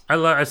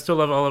 I still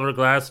love Oliver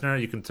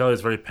Glasner. You can tell he's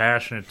a very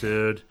passionate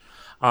dude.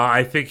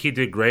 I think he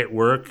did great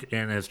work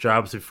in his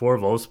jobs before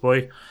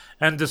Wolfsburg,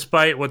 and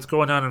despite what's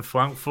going on in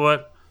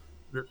Frankfurt,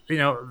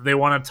 they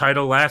won a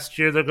title last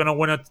year. They're going to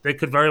win They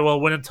could very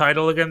well win a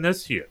title again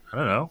this year. I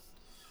don't know.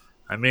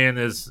 I mean,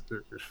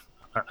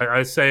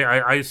 I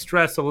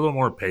stress a little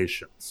more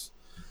patience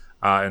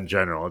in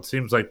general. It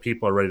seems like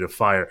people are ready to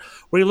fire.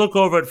 When you look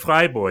over at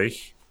Freiburg,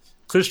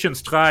 Christian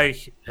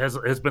Streich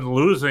has been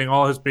losing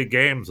all his big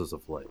games as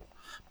of late.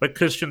 But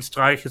Christian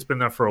Streich has been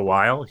there for a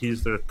while.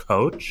 He's their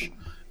coach.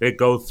 They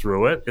go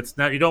through it. It's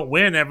not, you don't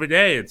win every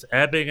day. It's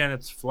ebbing and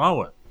it's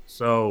flowing.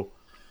 So,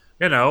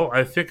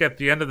 I think at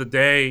the end of the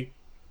day,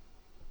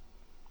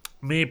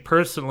 me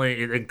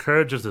personally, it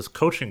encourages this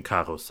coaching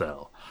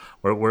carousel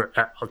where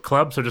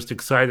clubs are just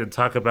excited to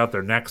talk about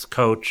their next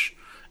coach,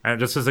 and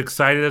just as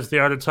excited as they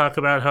are to talk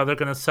about how they're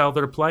going to sell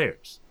their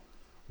players.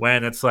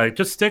 when it's like,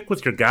 just stick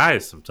with your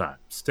guys sometimes.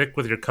 Stick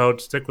with your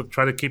coach.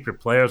 Try to keep your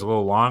players a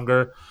little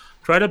longer.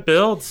 Try to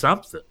build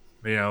something,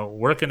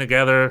 working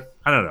together.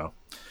 I don't know.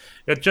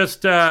 It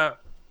just, I'm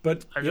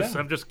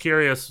just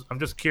curious. I'm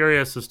just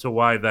curious as to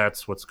why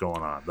that's what's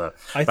going on. The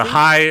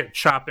high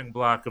chopping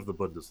block of the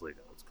Bundesliga.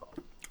 It's called.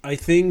 I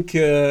think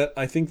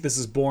this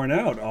is borne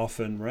out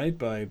often, right?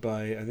 By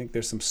I think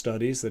there's some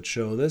studies that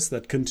show this,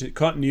 that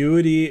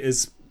continuity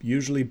is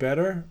usually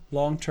better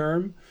long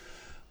term.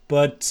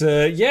 But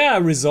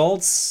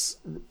results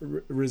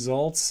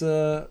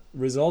are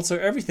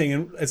everything,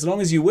 and as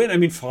long as you win. I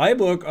mean,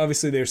 Freiburg,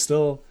 obviously they're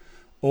still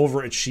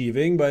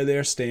overachieving by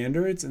their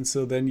standards, and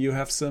so then you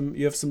have some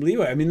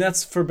leeway. I mean,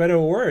 that's for better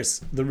or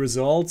worse. The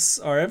results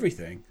are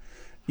everything,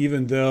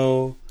 even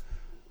though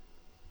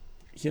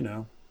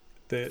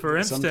for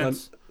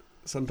instance,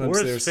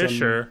 sometimes there's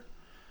Fischer.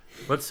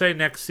 Let's say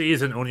next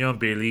season Union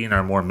Berlin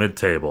are more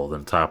mid-table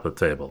than top of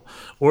the table.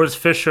 Urs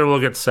Fischer will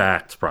get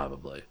sacked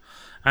probably.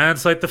 And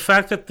it's like the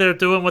fact that they're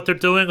doing what they're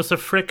doing is a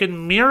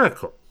freaking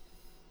miracle.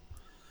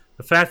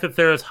 The fact that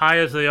they're as high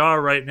as they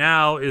are right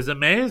now is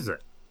amazing.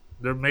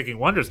 They're making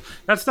wonders.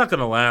 That's not going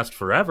to last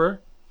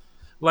forever.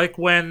 Like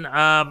when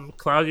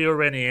Claudio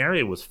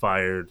Ranieri was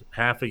fired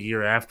half a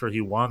year after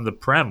he won the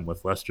Prem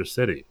with Leicester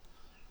City.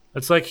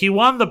 It's like he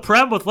won the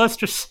Prem with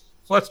Leicester City.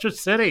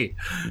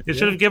 You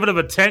should have given him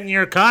a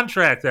 10-year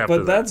contract after that.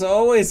 But that's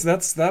always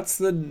that's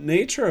the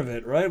nature of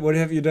it, right? What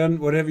have you done?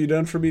 What have you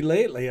done for me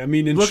lately? I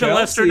mean, look Chelsea, at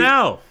Leicester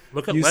now.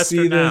 Look at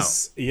Leicester now.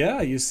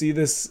 You see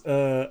this.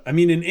 I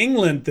mean, in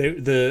England,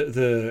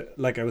 the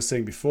like I was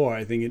saying before,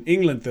 I think in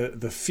England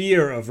the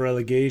fear of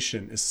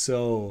relegation is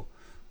so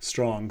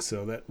strong,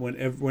 so that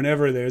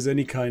whenever there's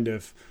any kind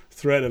of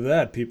threat of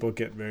that, people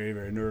get very,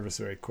 very nervous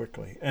very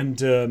quickly,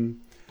 and.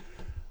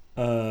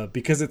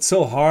 Because it's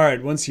so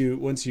hard once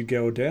you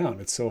go down,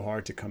 it's so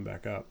hard to come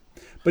back up.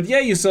 But yeah,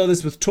 you saw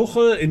this with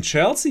Tuchel in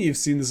Chelsea. You've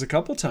seen this a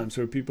couple times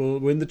where people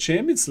win the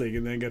Champions League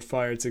and then get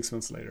fired 6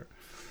 months later.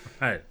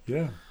 Right.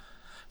 Yeah.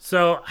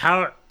 So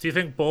how do you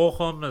think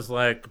Bochum is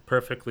like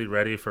perfectly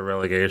ready for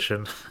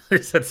relegation? He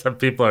said some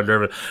people are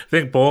nervous. I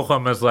think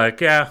Bochum is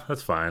like, yeah,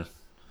 that's fine.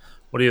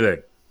 What do you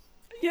think?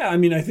 Yeah, I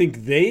mean, I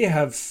think they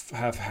have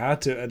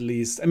had to at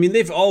least. I mean,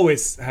 they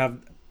always have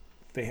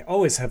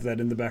that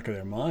in the back of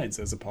their minds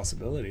as a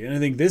possibility. And I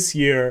think this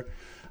year,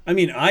 I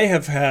mean, I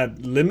have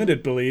had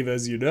limited belief,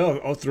 as you know,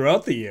 all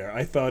throughout the year.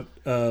 I thought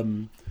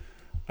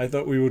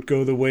we would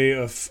go the way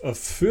of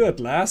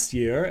Fürth last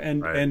year,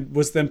 and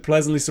was then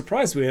pleasantly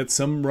surprised. We had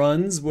some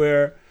runs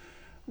where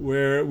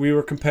we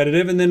were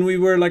competitive, and then we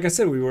were, like I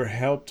said, we were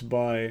helped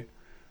by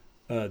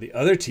the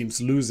other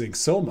teams losing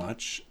so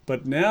much.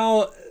 But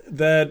now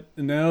that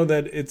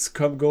it's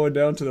going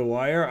down to the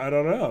wire, I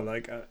don't know.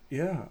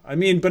 I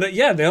mean, but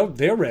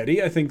they're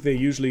ready. I think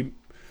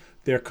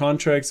their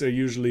contracts are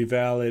usually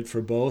valid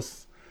for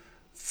both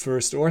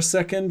first or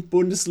second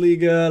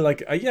Bundesliga.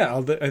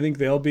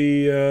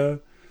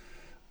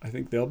 I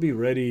think they'll be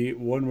ready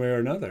one way or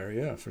another.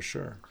 Yeah, for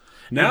sure.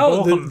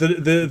 Now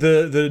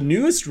the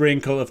newest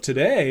wrinkle of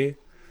today,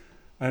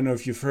 I don't know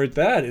if you've heard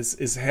that,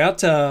 is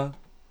Hertha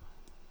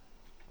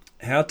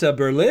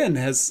Berlin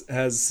has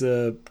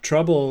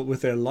trouble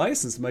with their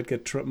license.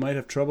 Might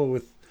have trouble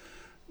with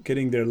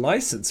getting their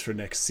license for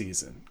next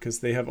season because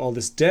they have all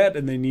this debt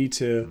and they need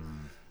to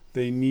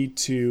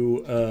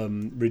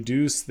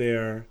reduce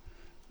their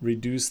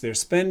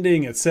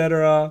spending,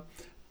 etc.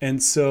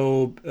 And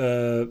so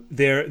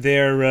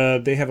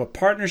they have a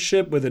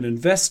partnership with an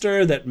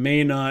investor that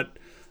may not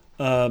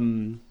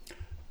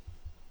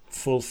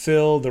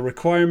fulfill the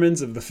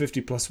requirements of the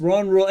 50+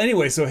 run rule.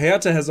 Anyway, so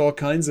Hertha has all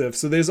kinds of...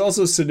 So there's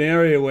also a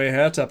scenario where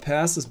Hertha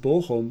passes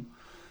Bochum,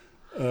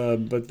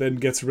 but then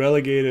gets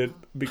relegated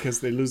because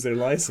they lose their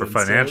license. For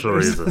financial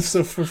reasons.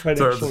 So for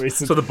financial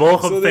reasons. So the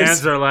Bochum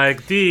fans are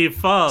like,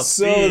 default,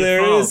 so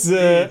there is...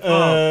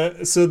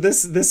 so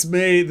this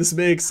may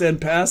extend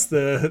past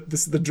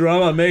the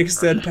drama may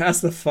extend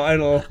past the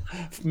final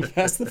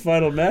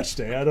match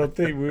day. I don't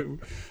think...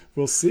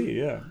 We'll see,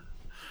 yeah.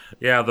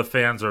 Yeah, the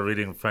fans are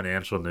reading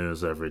financial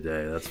news every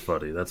day. That's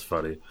funny.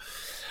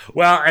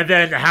 Well, and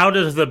then how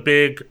does the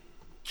big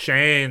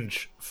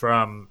change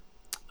from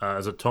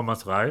is it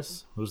Thomas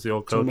Reis, who's the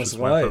old coach? Thomas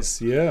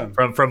Reis, yeah.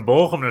 From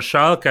Bochum to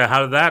Schalke,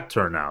 how did that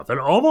turn out? That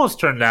almost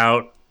turned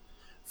out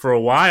for a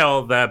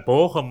while that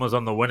Bochum was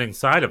on the winning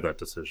side of that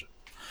decision.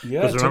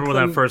 Yeah, because remember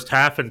when that first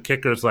half and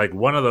kickers, like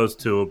one of those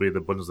two will be the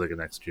Bundesliga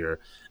next year,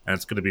 and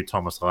it's going to be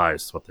Thomas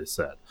Reis, what they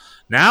said.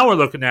 Now we're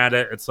looking at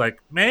it, it's like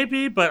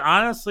maybe, but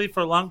honestly, for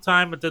a long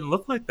time, it didn't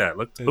look like that.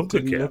 It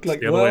didn't look like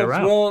the other way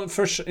around. Well, in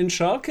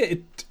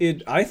Schalke,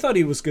 I thought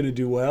he was going to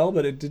do well,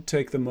 but it did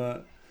take them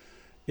a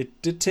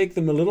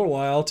little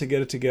while to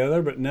get it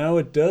together. But now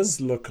it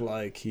does look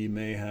like he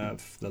may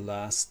have the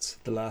last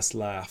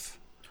laugh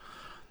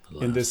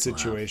in this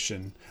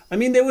situation. I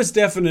mean, there was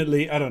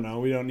definitely, I don't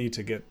know, we don't need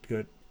to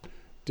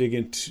dig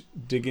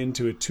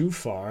into it too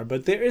far,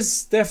 but there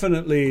is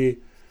definitely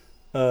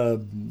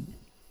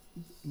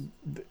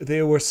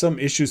there were some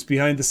issues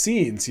behind the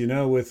scenes,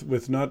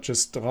 with not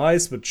just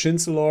Reis, but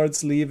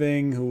Chinzelord's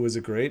leaving, who was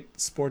a great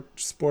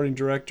sporting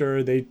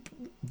director. They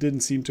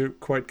didn't seem to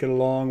quite get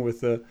along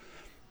with the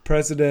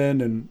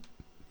president. And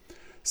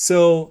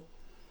so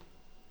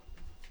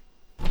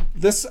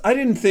I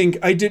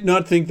did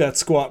not think that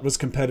squad was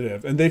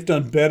competitive, and they've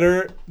done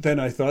better than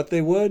I thought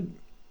they would.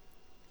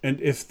 And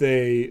if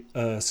they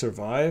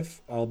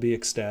survive, I'll be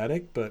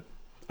ecstatic. But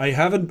I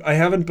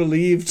haven't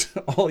believed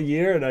all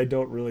year, and I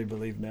don't really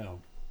believe now.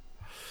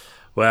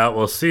 Well,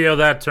 we'll see how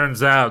that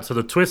turns out. So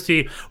the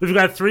Twisty, we've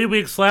got 3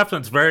 weeks left,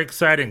 and it's very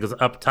exciting because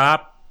up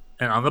top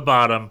and on the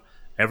bottom,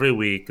 every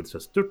week it's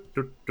just do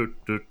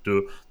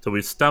till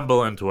we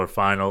stumble into our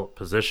final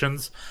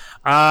positions.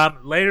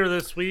 Later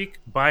this week,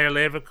 Bayer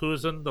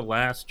Leverkusen, the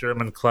last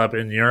German club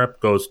in Europe,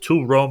 goes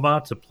to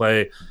Roma to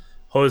play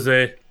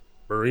Jose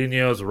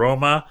Mourinho's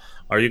Roma.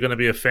 Are you going to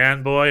be a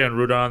fanboy and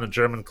root on the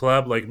German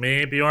club like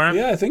me, Bjorn?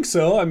 Yeah, I think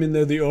so. I mean,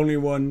 they're the only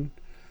one,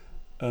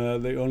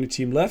 the only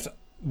team left.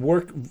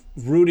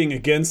 Rooting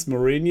against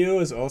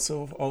Mourinho is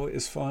also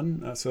always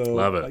fun. So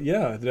love it.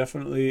 Yeah,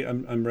 definitely.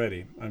 I'm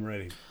ready.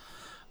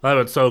 Love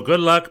it. So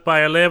good luck,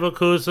 Bayer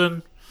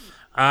Leverkusen.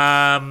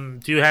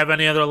 Do you have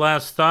any other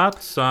last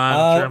thoughts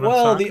on German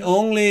soccer? the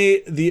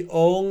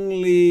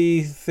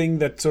only thing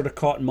that sort of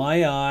caught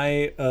my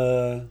eye,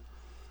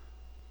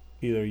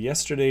 either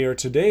yesterday or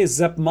today, is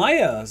Sepp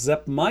Maier.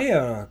 Sepp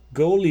Maier,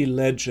 goalie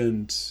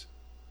legend,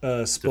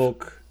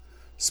 spoke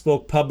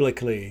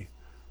publicly,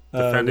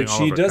 defending which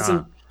Oliver he doesn't.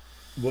 Kahn.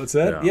 What's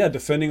that? Yeah,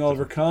 defending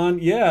Oliver Kahn.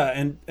 Yeah,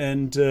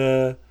 and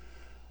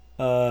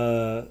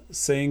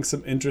saying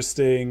some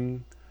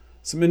interesting.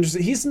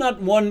 He's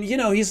not one. He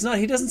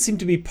doesn't seem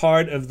to be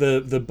part of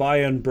the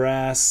Bayern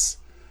brass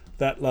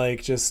that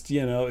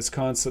is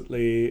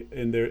constantly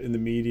in the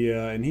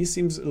media, and he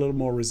seems a little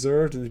more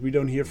reserved, and we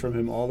don't hear from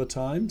him all the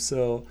time.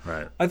 So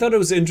right. I thought it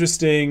was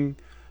interesting.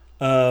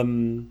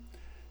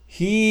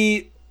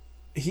 He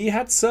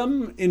had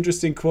some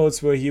interesting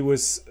quotes where he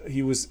was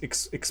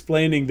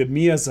explaining the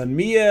Mir san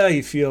mir.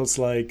 He feels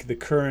like the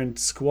current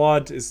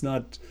squad is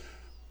not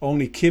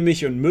only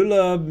Kimmich and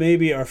Müller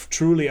maybe are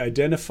truly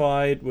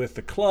identified with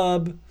the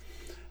club,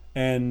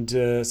 and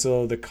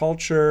so the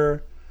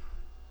culture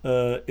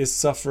is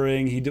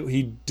suffering. He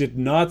did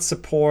not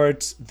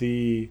support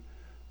the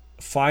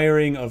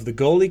firing of the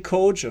goalie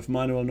coach, of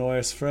Manuel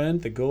Neuer's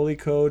friend, the goalie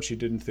coach. He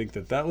didn't think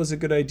that was a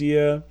good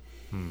idea.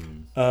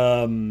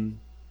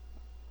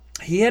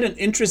 He had an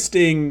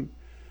interesting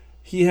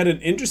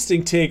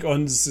take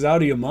on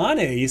Sadio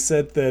Mane. He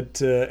said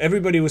that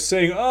everybody was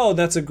saying, "Oh,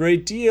 that's a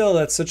great deal.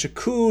 That's such a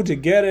coup to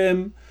get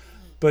him."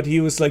 But he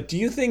was like, "Do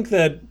you think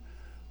that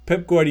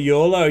Pep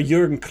Guardiola or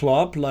Jurgen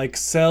Klopp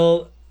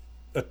sell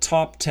a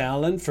top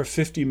talent for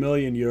 50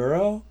 million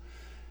euro?"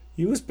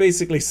 He was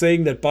basically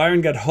saying that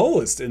Bayern got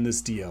hosed in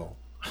this deal.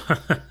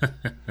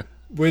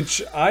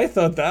 Which I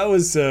thought that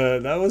was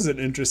an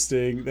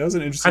interesting. I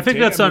think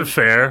that's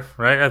unfair,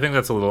 right? I think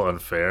that's a little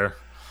unfair.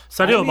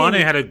 Sadio Mane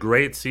had a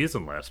great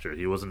season last year.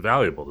 He was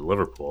invaluable to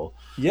Liverpool.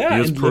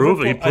 Yeah, he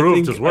proved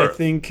his worth. I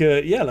think,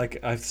 like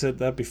I've said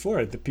that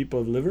before, the people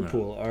of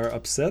Liverpool are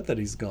upset that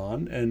he's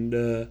gone,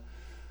 and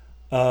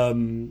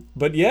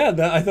but yeah,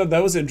 I thought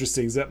that was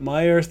interesting. Sepp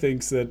Maier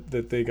thinks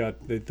that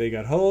they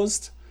got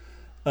hosed.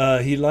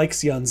 He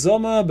likes Jan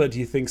Sommer, but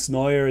he thinks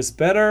Neuer is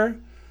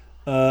better.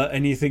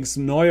 And he thinks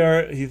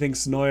Neuer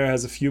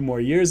has a few more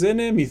years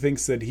in him. He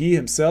thinks that he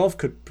himself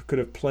could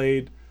have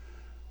played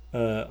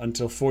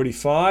until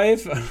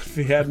 45 if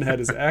he hadn't had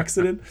his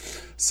accident.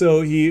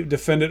 So he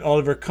defended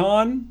Oliver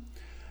Kahn,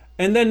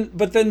 but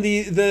then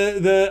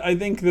the I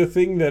think the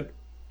thing that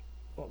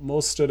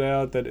most stood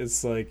out, that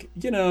it's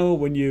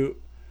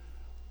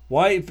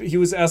why he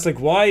was asked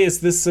why is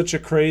this such a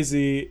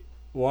crazy,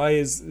 why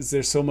is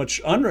there so much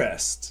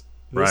unrest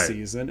this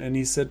season, and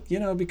he said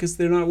because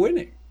they're not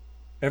winning.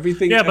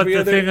 Everything. Yeah, but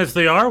the thing is,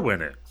 they are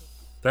winning.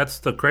 That's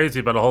the crazy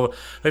about the whole.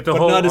 But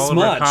not as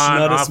much.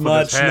 Not as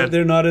much.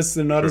 They're not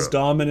as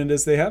dominant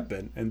as they have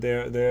been, and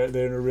they're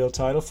in a real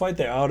title fight.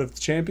 They're out of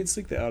the Champions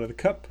League. They're out of the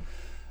Cup,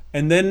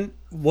 and then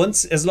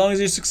as long as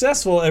you're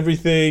successful,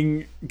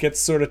 everything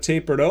gets sort of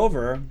tapered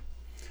over.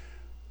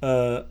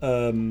 But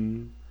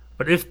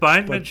if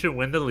Bayern München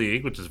win the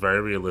league, which is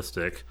very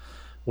realistic,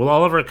 well,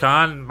 Oliver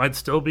Kahn might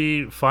still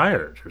be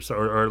fired,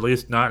 or at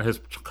least not. His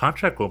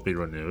contract won't be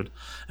renewed.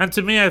 And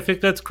to me, I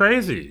think that's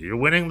crazy. You're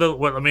winning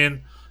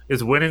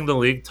is winning the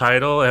league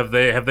title. Have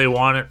they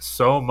won it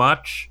so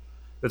much?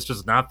 It's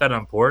just not that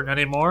important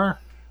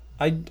anymore.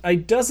 I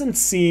doesn't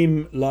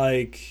seem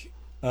like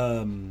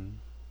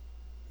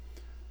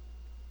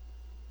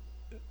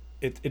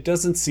it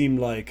doesn't seem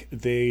like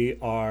they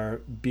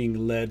are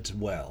being led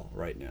well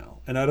right now.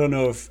 And I don't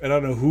know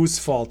whose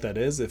fault that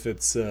is. If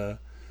it's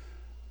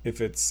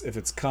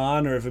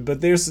Kahn but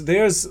there's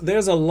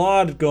a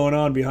lot going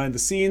on behind the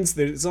scenes.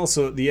 There's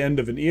also the end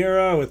of an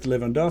era with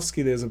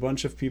Lewandowski. There's a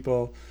bunch of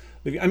people.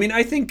 I mean,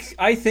 I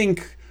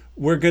think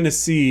we're going to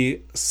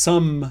see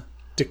some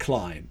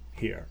decline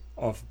here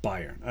of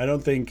Bayern. I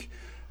don't think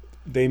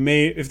they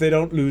may, if they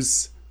don't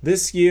lose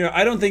this year,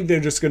 I don't think they're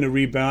just going to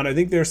rebound. I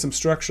think there are some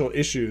structural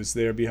issues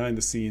there behind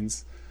the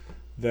scenes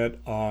that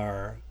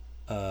are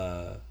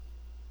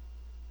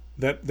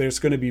that there's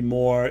going to be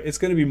more. It's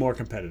going to be more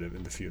competitive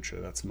in the future.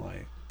 That's my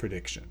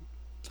prediction.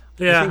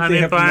 Yeah,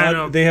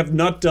 they have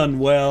not done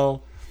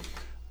well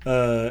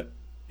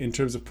in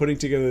terms of putting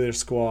together their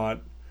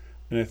squad,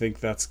 and I think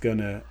that's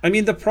gonna. I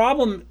mean, the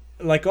problem,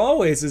 like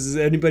always, is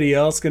anybody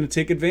else going to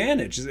take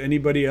advantage? Is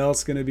anybody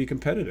else going to be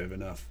competitive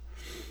enough?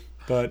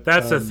 But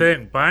that's the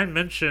thing. Bayern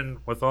München,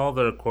 with all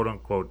their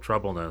quote-unquote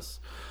troubleness,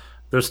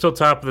 they're still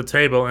top of the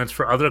table, and it's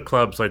for other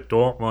clubs like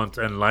Dortmund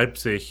and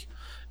Leipzig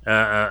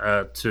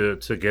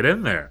to get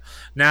in there.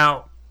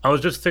 Now, I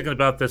was just thinking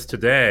about this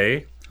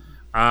today.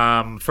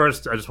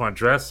 First, I just want to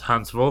address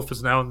Hans Wolf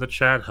is now in the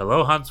chat.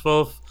 Hello, Hans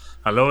Wolf.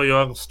 Hello,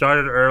 Jung.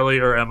 Started early,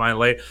 or am I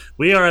late?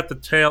 We are at the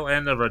tail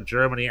end of our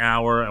Germany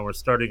hour, and we're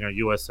starting our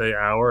USA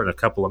hour in a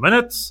couple of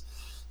minutes.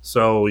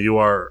 So you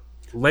are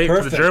late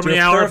to the Germany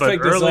hour, but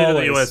early to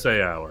the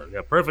USA hour.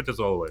 Yeah, perfect as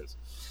always.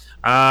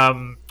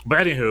 But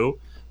anywho,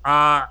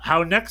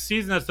 how next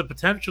season has the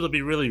potential to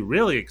be really,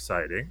 really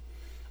exciting.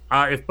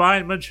 If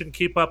Bayern München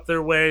keep up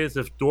their ways,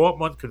 if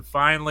Dortmund can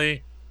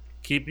finally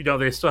keep,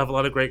 they still have a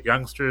lot of great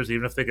youngsters,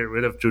 even if they get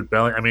rid of Jude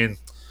Bellingham. I mean,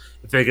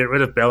 if they get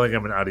rid of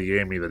Bellingham and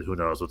Adeyemi, then who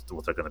knows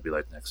what they're going to be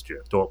like next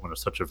year. Dortmund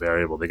is such a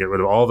variable. They get rid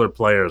of all their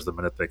players the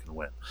minute they can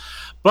win.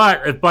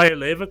 But if Bayer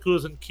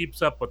Leverkusen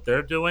keeps up what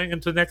they're doing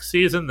into next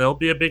season, they'll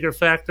be a bigger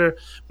factor.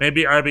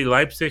 Maybe RB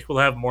Leipzig will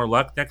have more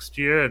luck next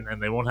year,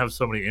 and they won't have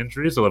so many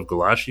injuries. They'll have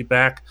Gulashi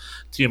back,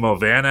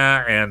 Timo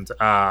Werner, and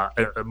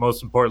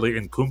most importantly,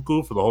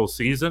 Nkunku for the whole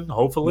season,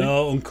 hopefully.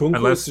 No,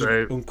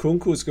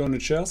 Nkunku is going to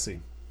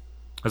Chelsea.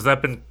 Has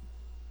that been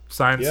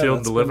signed, sealed,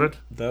 and delivered?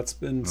 That's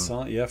been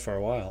signed, for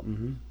a while.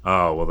 Mm-hmm.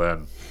 Oh, well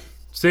then.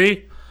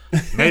 See?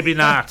 Maybe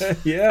not.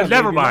 Yeah,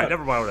 never mind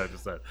what I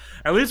just said.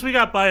 At least we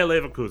got Bayer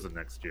Leverkusen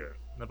next year.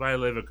 The Bayer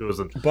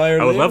Leverkusen.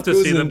 I would love to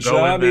see them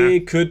go in there.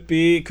 Could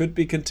be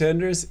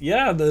contenders.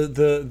 Yeah,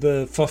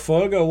 the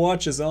Verfolger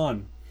watch is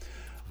on.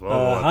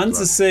 Hans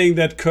is saying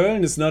that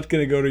Köln is not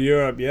going to go to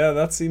Europe. Yeah,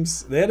 that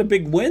seems. They had a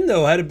big win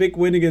though. Had a big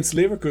win against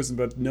Leverkusen,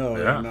 but no,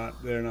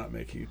 they're not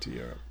making it to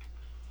Europe.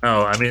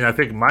 No, I mean, I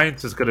think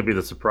Mainz is going to be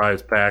the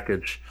surprise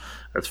package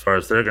as far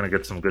as they're going to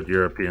get some good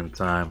European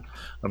time.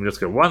 Let me just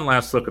get one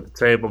last look at the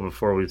table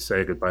before we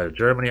say goodbye to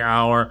Germany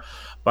hour.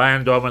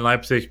 Bayern, Dortmund,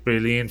 Leipzig,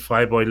 Berlin,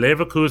 Freiburg,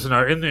 Leverkusen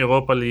are in the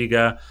Europa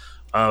Liga,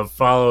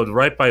 followed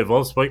right by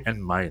Wolfsburg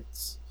and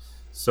Mainz.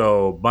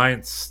 So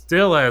Mainz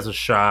still has a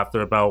shot.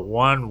 They're about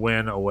one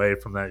win away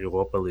from that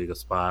Europa Liga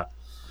spot.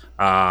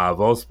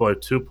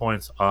 Wolfsburg 2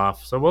 points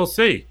off. So we'll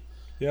see.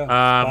 Yeah,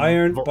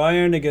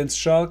 Bayern against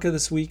Schalke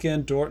this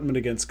weekend. Dortmund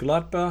against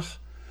Gladbach,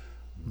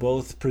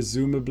 both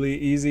presumably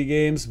easy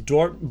games.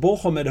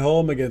 Bochum at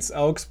home against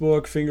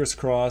Augsburg. Fingers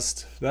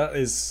crossed. That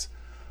is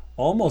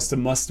almost a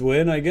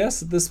must-win, I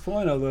guess, at this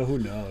point. Although who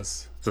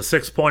knows? It's a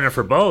 6-pointer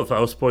for both.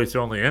 Augsburg's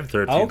only in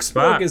 13th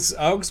spot.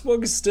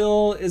 Augsburg is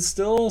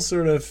still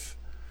sort of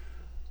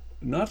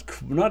not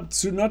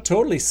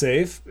totally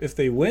safe. If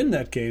they win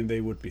that game, they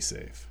would be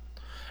safe.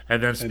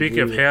 And then speaking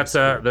of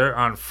Hertha, they're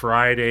on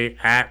Friday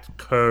at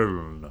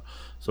Köln.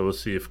 So we'll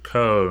see if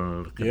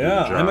Köln can do the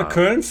job. I'm a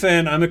Köln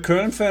fan. I'm a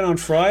Köln fan on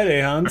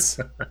Friday,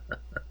 Hans.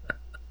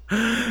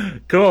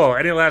 Cool.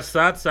 Any last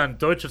thoughts on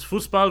Deutsches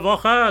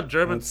Fußballwoche,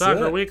 German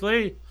Soccer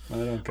Weekly?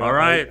 All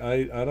right.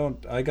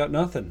 I got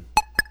nothing.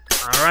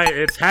 All right.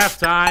 It's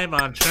halftime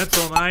on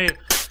Schnitzel Night.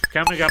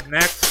 Coming up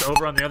next,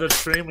 over on the other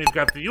stream, we've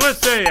got the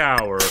USA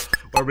Hour,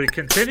 where we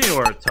continue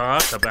our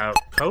talk about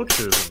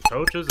coaches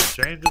and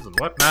changes and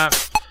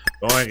whatnot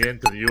going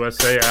into the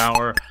USA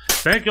Hour.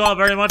 Thank you all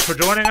very much for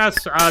joining us.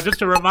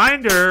 Just a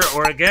reminder,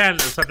 or again,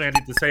 it's something I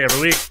need to say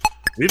every week,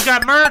 we've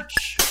got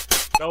merch.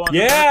 Go on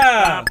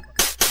the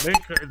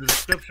link in the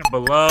description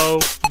below.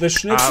 The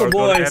Schnitzel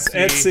Boys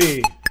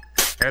Etsy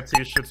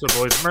Schnitzel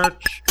Boys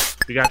merch.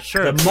 We got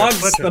shirts.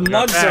 The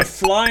mugs are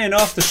flying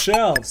off the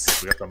shelves.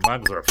 We got the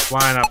mugs that are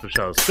flying off the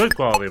shelves. Good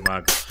quality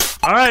mugs.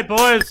 All right,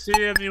 boys. See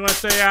you in the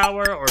USA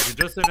Hour, or if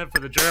you're just in it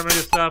for the Germany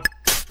stuff,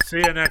 see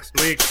you next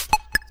week.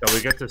 So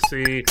we get to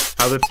see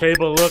how the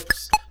table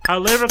looks, how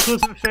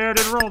Leverkusen fared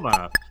in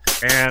Roma,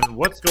 and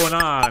what's going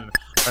on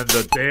in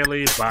the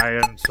daily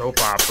Bayern soap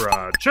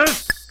opera.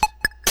 Tschüss!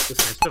 Bis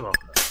nächste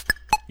Woche.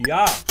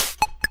 Ja.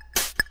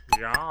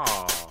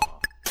 Ja.